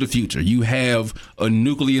can look to the future. You have a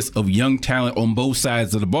nucleus of young talent on both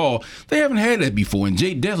sides of the ball. They haven't had that before, and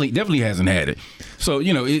Jay definitely hasn't had it. So,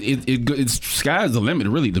 it's sky's the limit,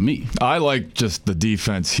 really, to me. I like just the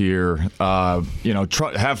defense here. Have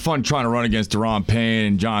fun trying to run against Deron Payne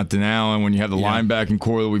and Jonathan Allen when you have the linebacking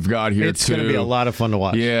core that we've got here, it's going to be a lot of fun to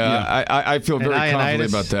watch. Yeah. I feel very confident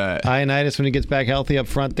about that. Ioannidis, when he gets back healthy up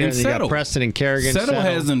front there, and you got Preston and Kerrigan. Settle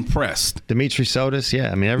has impressed. Dimitri Sotis,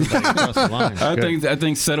 everybody across the line. I think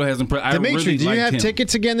think Settle has impressed. Dimitri, really do you have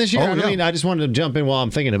tickets again this year? Oh, yeah. I mean, I just wanted to jump in while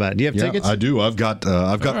I'm thinking about it. Do you have tickets? I do. I've got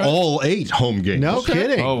all 8 home games. No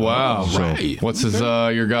kidding. Oh, wow. Right. What's his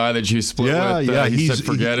your guy that you split with? He said,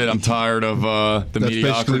 forget it. I'm tired of the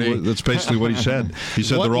mediocrity. That's basically what he said. He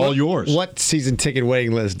said they're all yours. What season ticket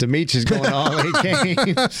waiting list? Dimitri's going all 8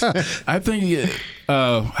 games. I think,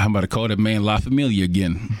 how about I call that man La Familia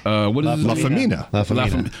again? What is La his name? Famina. La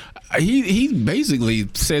Famina. He basically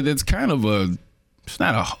said it's kind of it's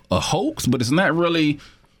not a hoax, but it's not really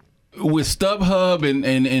with StubHub and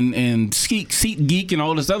SeatGeek and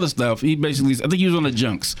all this other stuff. He basically, I think he was on the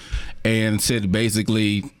junks and said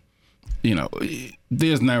basically,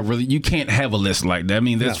 there's not really, you can't have a list like that. I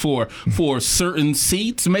mean, that's for certain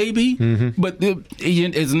seats maybe, but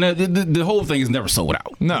the whole thing is never sold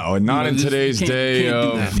out. No, not in today's day.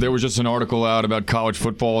 There was just an article out about college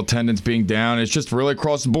football attendance being down. It's just really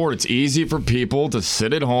across the board. It's easy for people to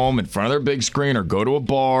sit at home in front of their big screen or go to a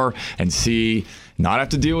bar and see. Not have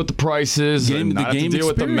to deal with the prices, and not have to deal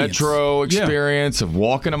with the metro experience of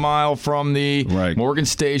walking a mile from the Morgan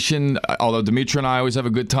Station. Although Dimitri and I always have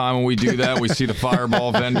a good time when we do that. We see the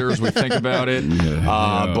Fireball vendors. We think think about it.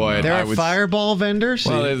 But there are Fireball venders?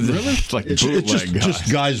 Well, really? Like it's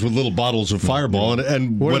just guys with little bottles of Fireball.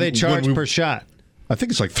 And what do they charge per shot? I think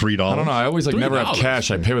it's like $3. I don't know. I always never have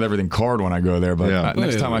cash. I pay with everything card when I go there. But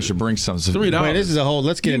next time I should bring some. $3. Wait, this is a whole.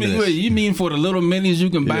 Let's get into this. Wait, you mean for the little minis you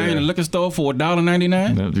can buy in a liquor store for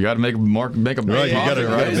 $1.99? You got to make a big profit,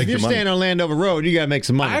 right? If you're staying on Landover Road, you got to make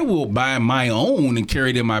some money. I will buy my own and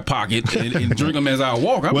carry it in my pocket and drink them as I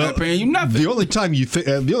walk. I'm not paying you nothing. The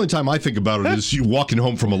only time I think about it is you walking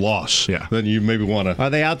home from a loss. Yeah. Then you maybe want to. Are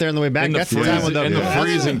they out there on the way back? That's the time when the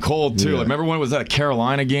freezing cold too. Like, remember when it was that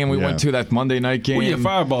Carolina game we went to, that Monday night game? Well, yeah,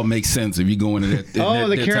 Fireball makes sense if you go into that.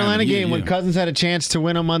 The Carolina game when Cousins had a chance to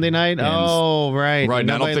win on Monday night. Right. Right.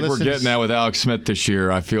 Now, I don't think we're getting that with Alex Smith this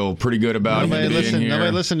year. I feel pretty good about him being here.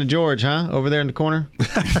 Nobody listen to George, huh? Over there in the corner.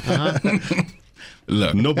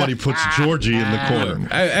 Look, nobody puts Georgie in the corner.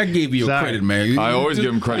 I gave you credit, man. I always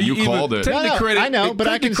give him credit. You called it. Take the credit. I know, but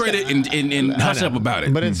I can credit and hush up about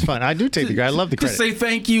it. But it's fun. I do take the credit. I love the credit. Just say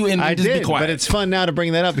thank you and just be quiet. But it's fun now to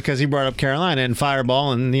bring that up because he brought up Carolina and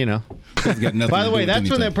Fireball, and By the way, that's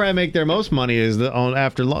when they probably make their most money is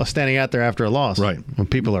after standing out there after a loss. Right. When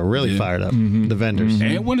people are really fired up, the vendors.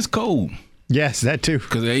 And when it's cold. Yes, that too.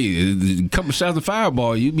 Because a couple shots of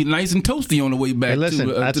Fireball, you'd be nice and toasty on the way back. Hey, listen,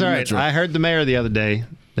 that's to all right. Metro. I heard the mayor the other day.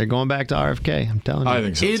 They're going back to RFK. I'm telling you. I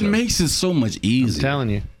think so. It makes it so much easier. I'm telling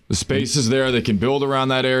you. The space is there. They can build around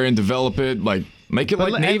that area and develop it. Make it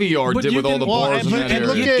like Navy Yard did with all the bars in that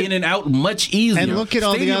area. Get in and out much easier. And look at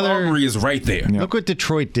all the other. Armory is right there. Yeah. Look what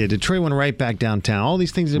Detroit did. Detroit went right back downtown. All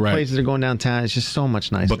these things, places are going downtown. It's just so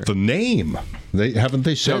much nicer. But the name, haven't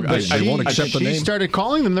they said they won't accept the name? She started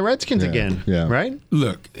calling them the Redskins again. Yeah. Right?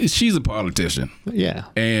 Look, she's a politician. Yeah.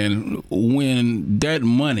 And when that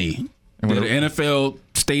money that the NFL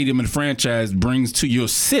stadium and franchise brings to your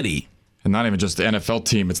city. And not even just the NFL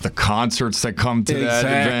team, it's the concerts that come to that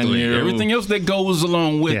venue. Everything else that goes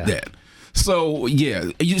along with that. So,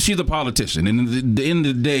 she's a politician. And at the end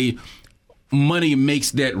of the day, money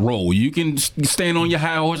makes that roll. You can stand on your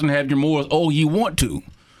high horse and have your morals all you want to.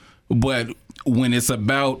 But when it's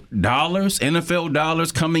about dollars, NFL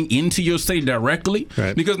dollars coming into your state directly,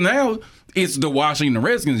 because now it's the Washington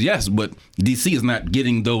Redskins, yes, but D.C. is not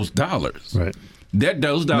getting those dollars. Right.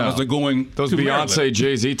 Those dollars are going those to Beyonce, Maryland.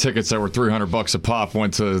 Jay-Z tickets that were $300 a pop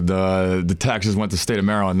went to the taxes went to the state of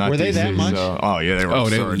Maryland, not were they DC, that much? They were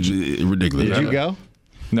absurd. They were ridiculous. Did you go?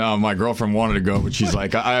 No, my girlfriend wanted to go, but she's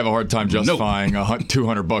like, I have a hard time justifying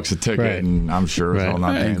 $200 a ticket, and I'm sure I'm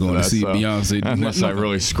not paying for that. See Beyonce unless I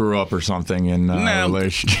really screw up or something in a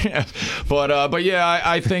relationship. But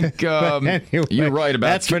I think anyway, you're right about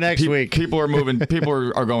that's for next week. People are moving.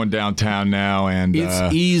 People are going downtown now, and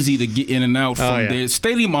it's easy to get in and out from the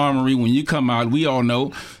Stadium Armory. When you come out, we all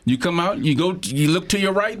know you come out, you look to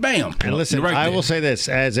your right, bam. And listen, I will say this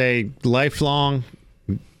as a lifelong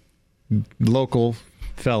local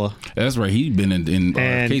fella. That's right. He's been in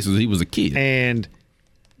cases. He was a kid. And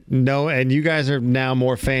you guys are now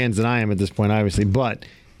more fans than I am at this point, obviously. But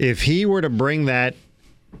if he were to bring that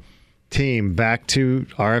team back to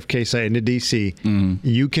RFK site into D.C.,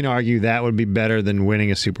 you can argue that would be better than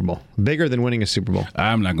winning a Super Bowl. Bigger than winning a Super Bowl.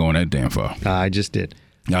 I'm not going that damn far. I just did.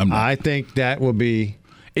 I think that will be...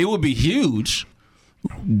 It would be huge,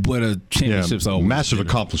 but a championship's always massive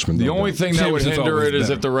accomplishment. The though. only thing that would Championship's hinder it always is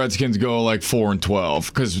better. if the Redskins go like 4-12,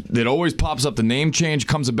 because it always pops up. The name change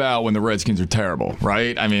comes about when the Redskins are terrible,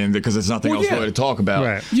 right? I mean, because there's nothing else really to talk about.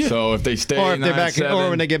 Right. Yeah. So if they stay, Or if they're back, 9-7, or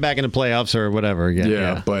when they get back in the playoffs or whatever.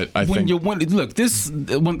 yeah. But I when think you win, look,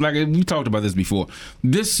 like we talked about this before.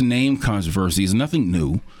 This name controversy is nothing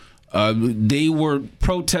new. They were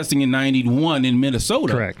protesting in '91 in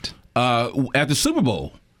Minnesota, Correct. At the Super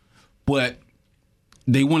Bowl, but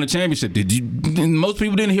they won a championship. Most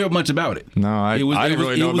people didn't hear much about it. no, I didn't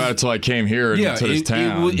really know about it until I came here to this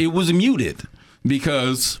town. It was muted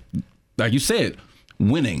because, like you said,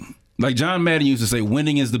 winning. Like John Madden used to say,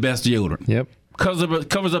 winning is the best deodorant. Yep.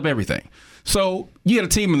 Covers up everything. So you had a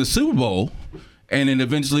team in the Super Bowl, and then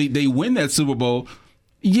eventually they win that Super Bowl.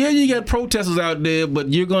 Yeah, you got protesters out there, but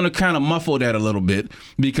you're going to kind of muffle that a little bit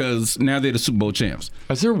because now they're the Super Bowl champs.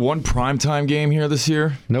 Is there one primetime game here this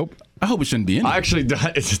year? Nope. I hope it shouldn't be in there. Actually,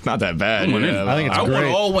 it's not that bad. I think it's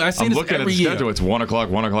great. I see I'm this looking at every the year. schedule. It's 1 o'clock,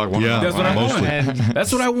 1 o'clock, 1 Yeah. o'clock. That's what I Mostly. want.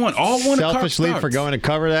 That's what I want. All 1 o'clock Selfishly, starts. for going to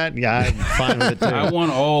cover that, yeah, I'm fine with it too. I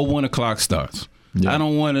want all 1 o'clock starts. Yeah. I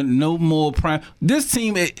don't want no more prime. This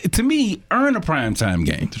team, to me, earn a primetime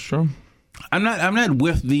game. Sure. I'm not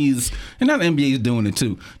with these, and now the NBA is doing it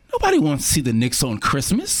too. Nobody wants to see the Knicks on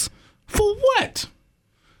Christmas. For what?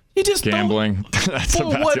 You just Gambling. That's For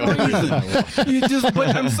about what the only reason. reason?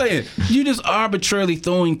 But I'm saying, you just arbitrarily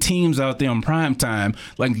throwing teams out there on prime time,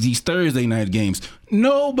 like these Thursday night games.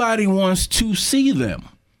 Nobody wants to see them.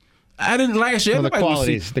 I didn't last year. Well, the everybody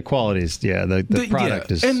wants to see- qualities, yeah, the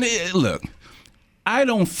product is. And look, I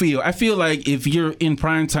feel like if you're in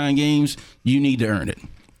primetime games, you need to earn it.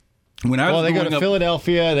 When I was Well, they go growing to up,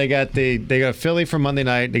 Philadelphia. They got Philly for Monday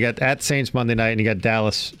night. They got at Saints Monday night, and you got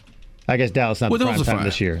Dallas. I guess Dallas not Well, the those prime are time fine.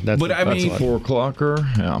 this year. But I mean, 4 o'clocker.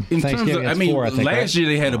 Yeah. in terms Thanksgiving, of, it's 4, I think, last right? year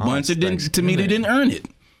they had a bunch that didn't. To me, they didn't earn it.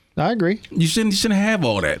 I agree. You shouldn't have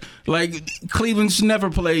all that. Like Cleveland should never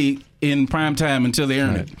play in prime time until they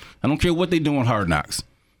earn it. I don't care what they do on Hard Knocks.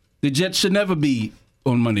 The Jets should never be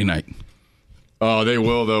on Monday night. Oh, they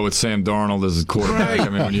will, though, with Sam Darnold as a quarterback. Right. I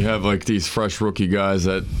mean, when you have, like, these fresh rookie guys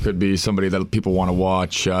that could be somebody that people want to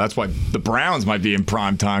watch. That's why the Browns might be in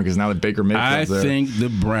prime time, because now that Baker Mayfield's I there. think the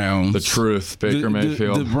Browns. The truth, Baker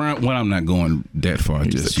Mayfield. The Brown. Well, I'm not going that far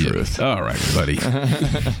just the yet. truth. All right, buddy.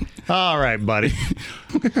 All right, buddy.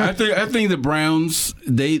 I think the Browns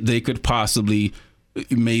they could possibly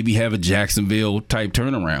maybe have a Jacksonville type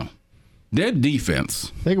turnaround. Their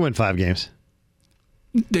defense. They can win 5 games.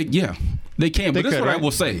 They can. They But that's could, what I right?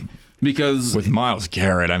 will say because With Myles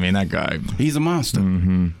Garrett, I mean, that guy. he's a monster.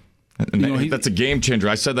 And know, that's a game changer.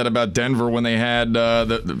 I said that about Denver when they had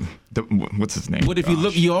the what's his name? But if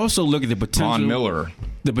you also look at the potential, Von Miller.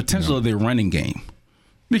 the potential of their running game,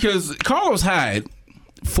 because Carlos Hyde,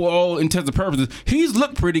 for all intents and purposes, he's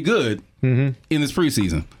looked pretty good in this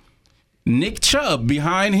preseason. Nick Chubb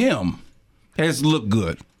behind him has looked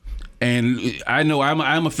good. And I know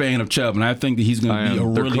I'm a fan of Chubb, and I think that he's going to be a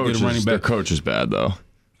really good running Their back. coach is bad, though.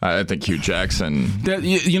 I think Hugh Jackson.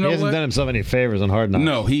 You He know hasn't what? done himself any favors on Hard Knocks.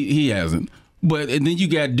 No, he hasn't. But and then you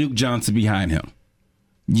got Duke Johnson behind him.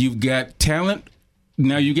 You've got talent.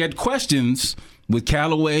 Now you got questions with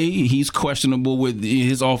Callaway. He's questionable with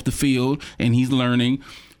his off the field, and he's learning.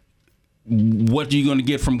 What you're going to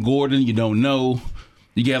get from Gordon, you don't know.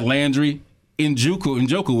 You got Landry.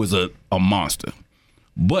 Njoku is a monster.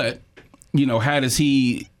 But, how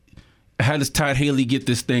does Todd Haley get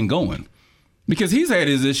this thing going? Because he's had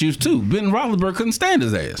his issues too. Ben Roethlisberger couldn't stand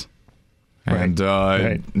his ass. And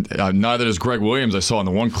neither does Greg Williams. I saw in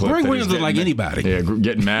the one clip. Greg that Williams he's is like getting- anybody. Yeah,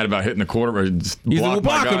 getting mad about hitting the quarterback. He's like, block "Well,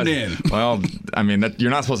 block my him guys." then. Well, I mean,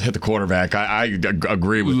 you're not supposed to hit the quarterback. I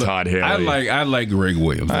agree with Look, Todd Haley. I like Greg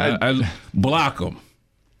Williams. I block him.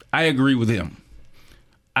 I agree with him.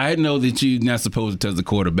 I know that you're not supposed to touch the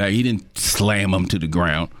quarterback. He didn't slam him to the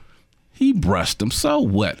ground. He brushed him. So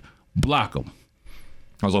what? Block him.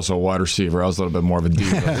 I was also a wide receiver. I was a little bit more of a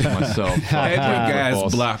diva myself. I had your guys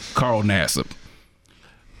Footballs. block Carl Nassib.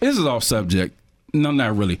 This is off subject. No,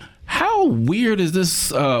 not really. How weird is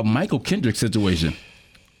this Michael Kendrick situation?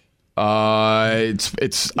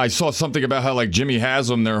 It's. I saw something about how like Jimmy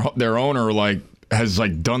Haslam, their owner, has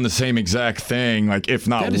done the same exact thing, if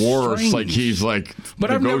not That is worse. strange. Like he's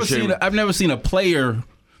But I've never seen a player.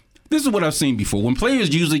 This is what I've seen before. When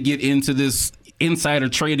players usually get into this insider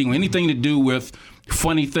trading or anything to do with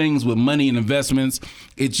funny things with money and investments,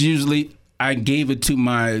 it's usually I gave it to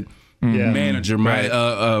my manager,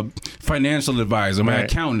 my financial advisor, my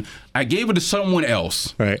accountant. I gave it to someone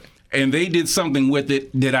else, Right. and they did something with it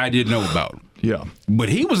that I didn't know about. Yeah. But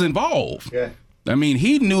he was involved. Yeah. I mean,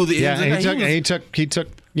 he knew the Yeah, ins and and outs. he took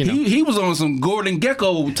He was on some Gordon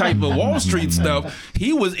Gekko type of Wall Street stuff.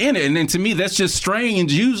 He was in it. And then to me, that's just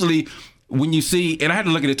strange. Usually when you see, and I had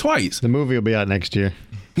to look at it twice. The movie will be out next year.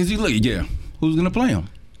 Because you look, who's going to play him?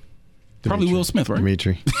 Probably Will Smith, right?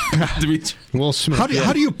 Dimitri. Will Smith.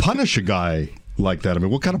 How do you punish a guy like that? I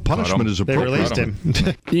mean, what kind of punishment is They appropriate? released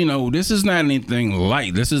him. This is not anything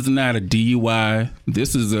light. This is not a DUI.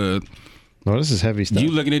 This is a... Well, this is heavy stuff. You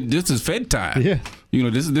looking at this is Fed time. Yeah.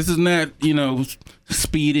 This is not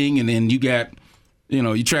speeding and then you got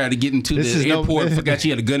you try to get into the airport, forgot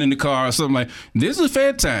you had a gun in the car or something like. This is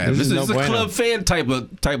Fed time. This is a Club Fed type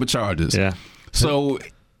of charges. Yeah. So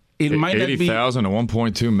it might not be 80,000 to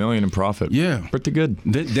 1.2 million in profit. Yeah, pretty good.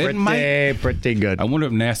 Pretty good. I wonder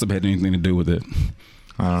if NASA had anything to do with it.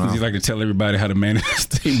 I don't know. You like to tell everybody how to manage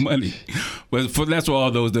their money. But that's for all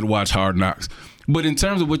those that watch Hard Knocks. But in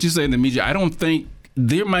terms of what you say in the media, I don't think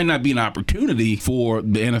there might not be an opportunity for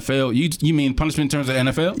the NFL. You mean punishment in terms of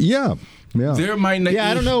NFL? Yeah. There might not. Yeah,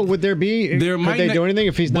 I don't know. Would there be? Could they do anything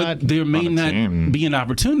if he's not? There may not be an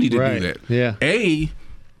opportunity to do that. Yeah.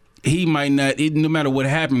 He might not. No matter what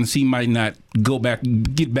happens, he might not get back in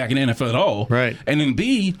the NFL at all. Right. And then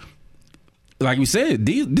B, like we said,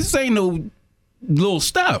 this ain't no little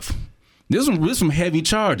stuff. There's some heavy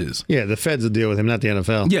charges. Yeah, the feds will deal with him, not the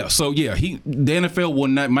NFL. Yeah, so the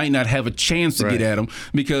NFL might not have a chance to get at him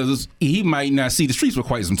because he might not see the streets for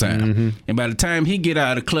quite some time. Mm-hmm. And by the time he get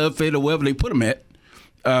out of Club Fed or wherever they put him at,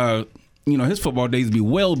 his football days will be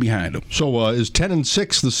well behind him. So is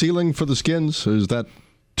 10-6 the ceiling for the Skins? Is that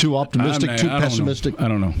too optimistic, too pessimistic? I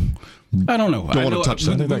don't know. Don't want to touch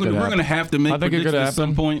that. We're going to have to make predictions at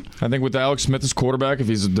some point. I think with Alex Smith as quarterback, if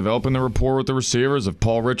he's developing the rapport with the receivers, if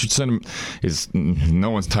Paul Richardson is no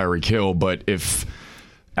one's Tyreek Hill, but if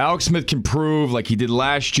Alex Smith can prove like he did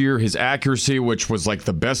last year, his accuracy, which was like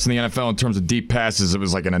the best in the NFL in terms of deep passes, it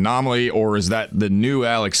was like an anomaly, or is that the new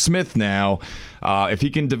Alex Smith now? If he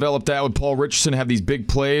can develop that with Paul Richardson, have these big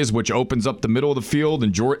plays, which opens up the middle of the field,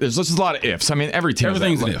 and there's just a lot of ifs. I mean,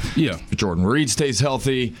 everything's an if. Yeah. If Jordan Reed stays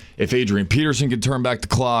healthy, if Adrian Peterson can turn back the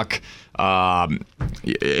clock,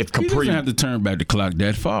 if Capri doesn't have to turn back the clock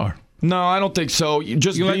that far. No, I don't think so. Be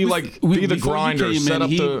the grinder.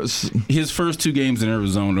 His first 2 games in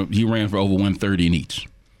Arizona, he ran for over 130 in each.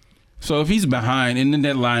 So if he's behind, and then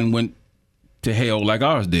that line went to hell like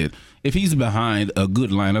ours did. If he's behind a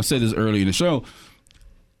good line, I've said this earlier in the show,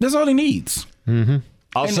 that's all he needs. Mm-hmm.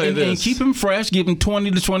 I'll say this. And keep him fresh, give him 20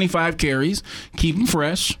 to 25 carries, keep him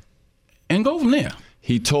fresh, and go from there.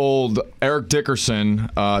 He told Eric Dickerson,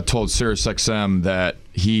 told SiriusXM that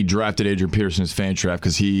he drafted Adrian Peterson as fan draft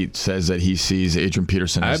because he says that he sees Adrian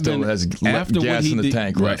Peterson still has gas in the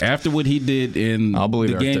tank left. Right, after what he did in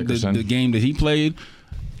the game that he played,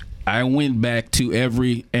 I went back to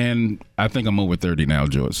and I think I'm over 30 now,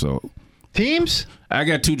 George. So teams? I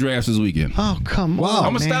got 2 drafts this weekend. Oh, come on.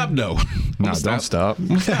 I'm going to stop, though. No, don't stop.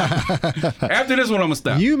 After this one, I'm going to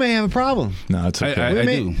stop. You may have a problem. No, it's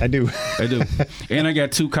okay. I do. And I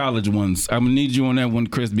got 2 college ones. I'm going to need you on that one,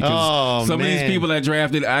 Chris, because some of these people I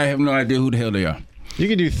drafted, I have no idea who the hell they are. You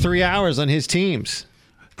can do 3 hours on his teams.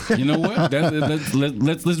 You know what? Let's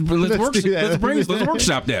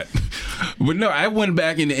workshop that. But no, I went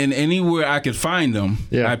back and anywhere I could find them,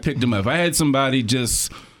 I picked them up. If I had somebody just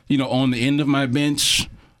on the end of my bench,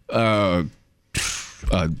 Devin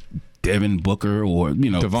Booker or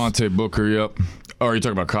Devontae Booker. Yep. Oh, are you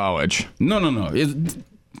talking about college? No. Is it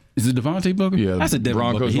Devontae Booker? Yeah, that's a Devin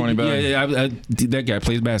Broncos Booker. running back. Yeah. That guy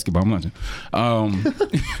plays basketball. I'm watching.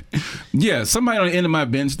 Somebody on the end of my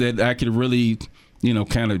bench that I could really,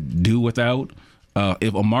 kind of do without.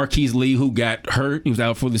 If a Marquise Lee who got hurt, he was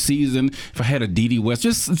out for the season. If I had a D.D. West,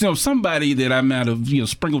 just somebody that I might have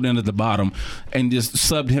sprinkled in at the bottom and just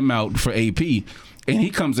subbed him out for AP, and he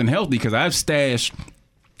comes in healthy because I've stashed.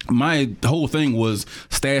 My whole thing was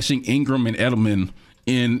stashing Ingram and Edelman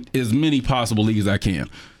in as many possible leagues as I can.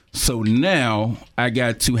 So now I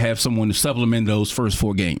got to have someone to supplement those first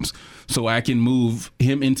 4 games, so I can move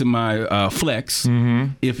him into my flex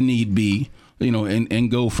if need be,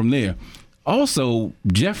 and go from there. Also,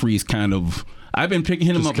 Jeffrey's I've been picking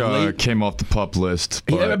him up late. Came off the PUP list.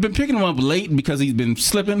 I've been picking him up late because he's been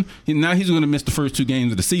slipping. Now he's going to miss the first 2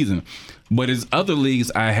 games of the season. But his other leagues,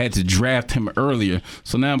 I had to draft him earlier.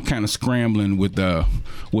 So now I'm kind of scrambling with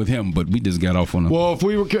him. But we just got off on him. Well, if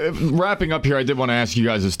we were wrapping up here, I did want to ask you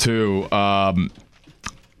guys this too. So I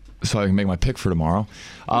can make my pick for tomorrow.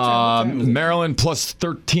 What time Maryland plus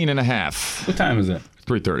 13.5. What time is that?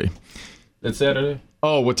 3:30. That Saturday?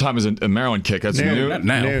 Oh, what time is it? A Maryland kick. That's noon. Not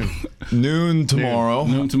now. Noon tomorrow.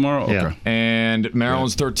 Noon tomorrow? Okay. Yeah. And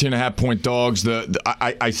Maryland's 13.5-point dogs.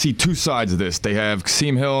 I see two sides of this. They have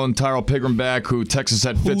Kasim Hill and Tyrell Pigram back, who Texas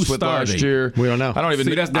had fits with last year. We don't know. I don't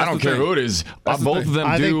even. I don't care who it is. Both of them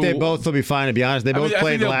I do. think they both will be fine, to be honest. They both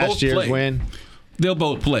played last year's win. They'll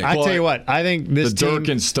both play. I tell you what, I think this the team...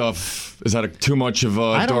 Durkin stuff, is that too much of a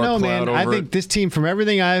I don't know, dark man. cloud over I think this team, from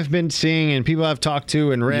everything I've been seeing and people I've talked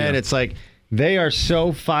to and read, it's like they are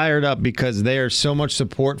so fired up because they are so much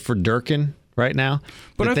support for Durkin right now,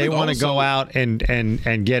 but they want to go out and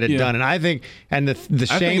get it done. And I think, and the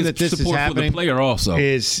shame that this is happening for the player also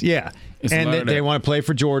is, and they want to play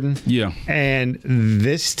for Jordan. Yeah. And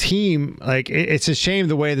this team, like, it's a shame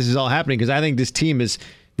the way this is all happening, because I think this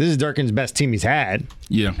is Durkin's best team he's had.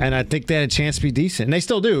 Yeah. And I think they had a chance to be decent. And they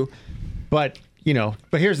still do. But,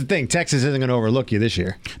 but here's the thing. Texas isn't going to overlook you this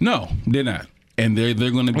year. No, they're not. And they're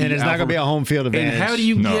going to be. And it's not going to be a home field advantage. And how do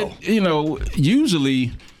you get,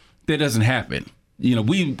 usually that doesn't happen. I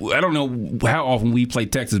don't know how often we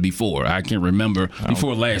played Texas before. I can't remember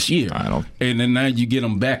before last year. And then now you get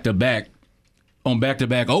them back-to-back on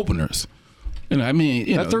back-to-back openers. That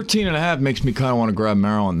 13.5 makes me kind of want to grab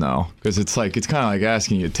Maryland, though, because it's kind of like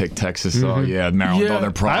asking you to take Texas. So Maryland, all their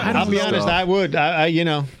problems. I'll be honest, I would. I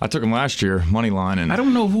took them last year, money line, and I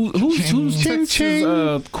don't know who's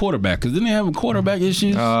Texas quarterback, because didn't they have a quarterback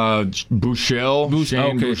issue? Bouchel.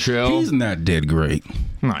 Shane Bouchel. He's not dead great.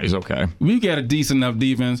 No, he's okay. We got a decent enough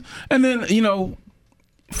defense, and then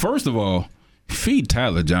first of all, feed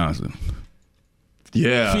Tyler Johnson.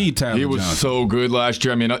 Yeah, he was so good last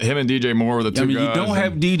year. I mean, him and DJ Moore were the two guys. You don't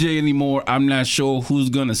have DJ anymore. I'm not sure who's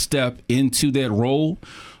going to step into that role.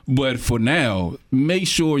 But for now, make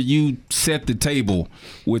sure you set the table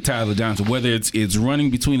with Tyler Johnson, whether it's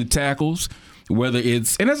running between the tackles, whether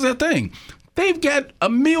it's – and that's the thing. They've got a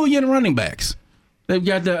million running backs. They've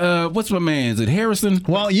got the what's my man? Is it Harrison?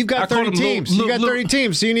 Well, you've got 30 teams. You got 30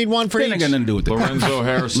 teams, so you need one for each. That ain't got nothing to do with that. Lorenzo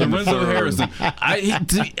Harrison.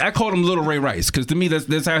 I called him Little Ray Rice, because to me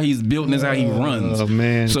that's how he's built and that's how he runs. Oh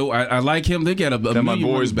man! So I like him. They got a then my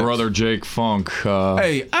boy's brother Jake Funk.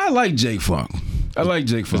 Hey, I like Jake Funk.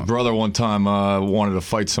 His brother one time wanted to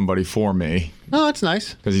fight somebody for me. Oh, that's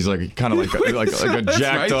nice. Because he's kind of like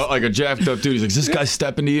a jacked up dude. He's like, "Is this guy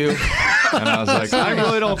stepping to you?" And I was like, "I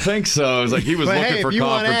really don't think so." It was like he was looking for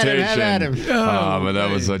confrontation. But that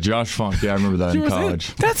was Josh Funk. Yeah, I remember that in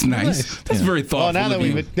college. That's nice. That's very thoughtful.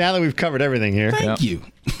 Well, now that we've covered everything here, thank you.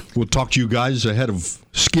 We'll talk to you guys ahead of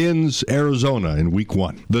Skins, Arizona in Week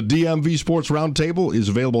 1. The DMV Sports Roundtable is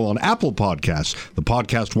available on Apple Podcasts, the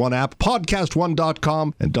Podcast One app,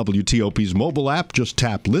 podcast1.com, and WTOP's mobile app. Just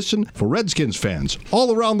tap listen. For Redskins fans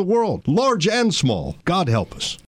all around the world, large and small. God help us.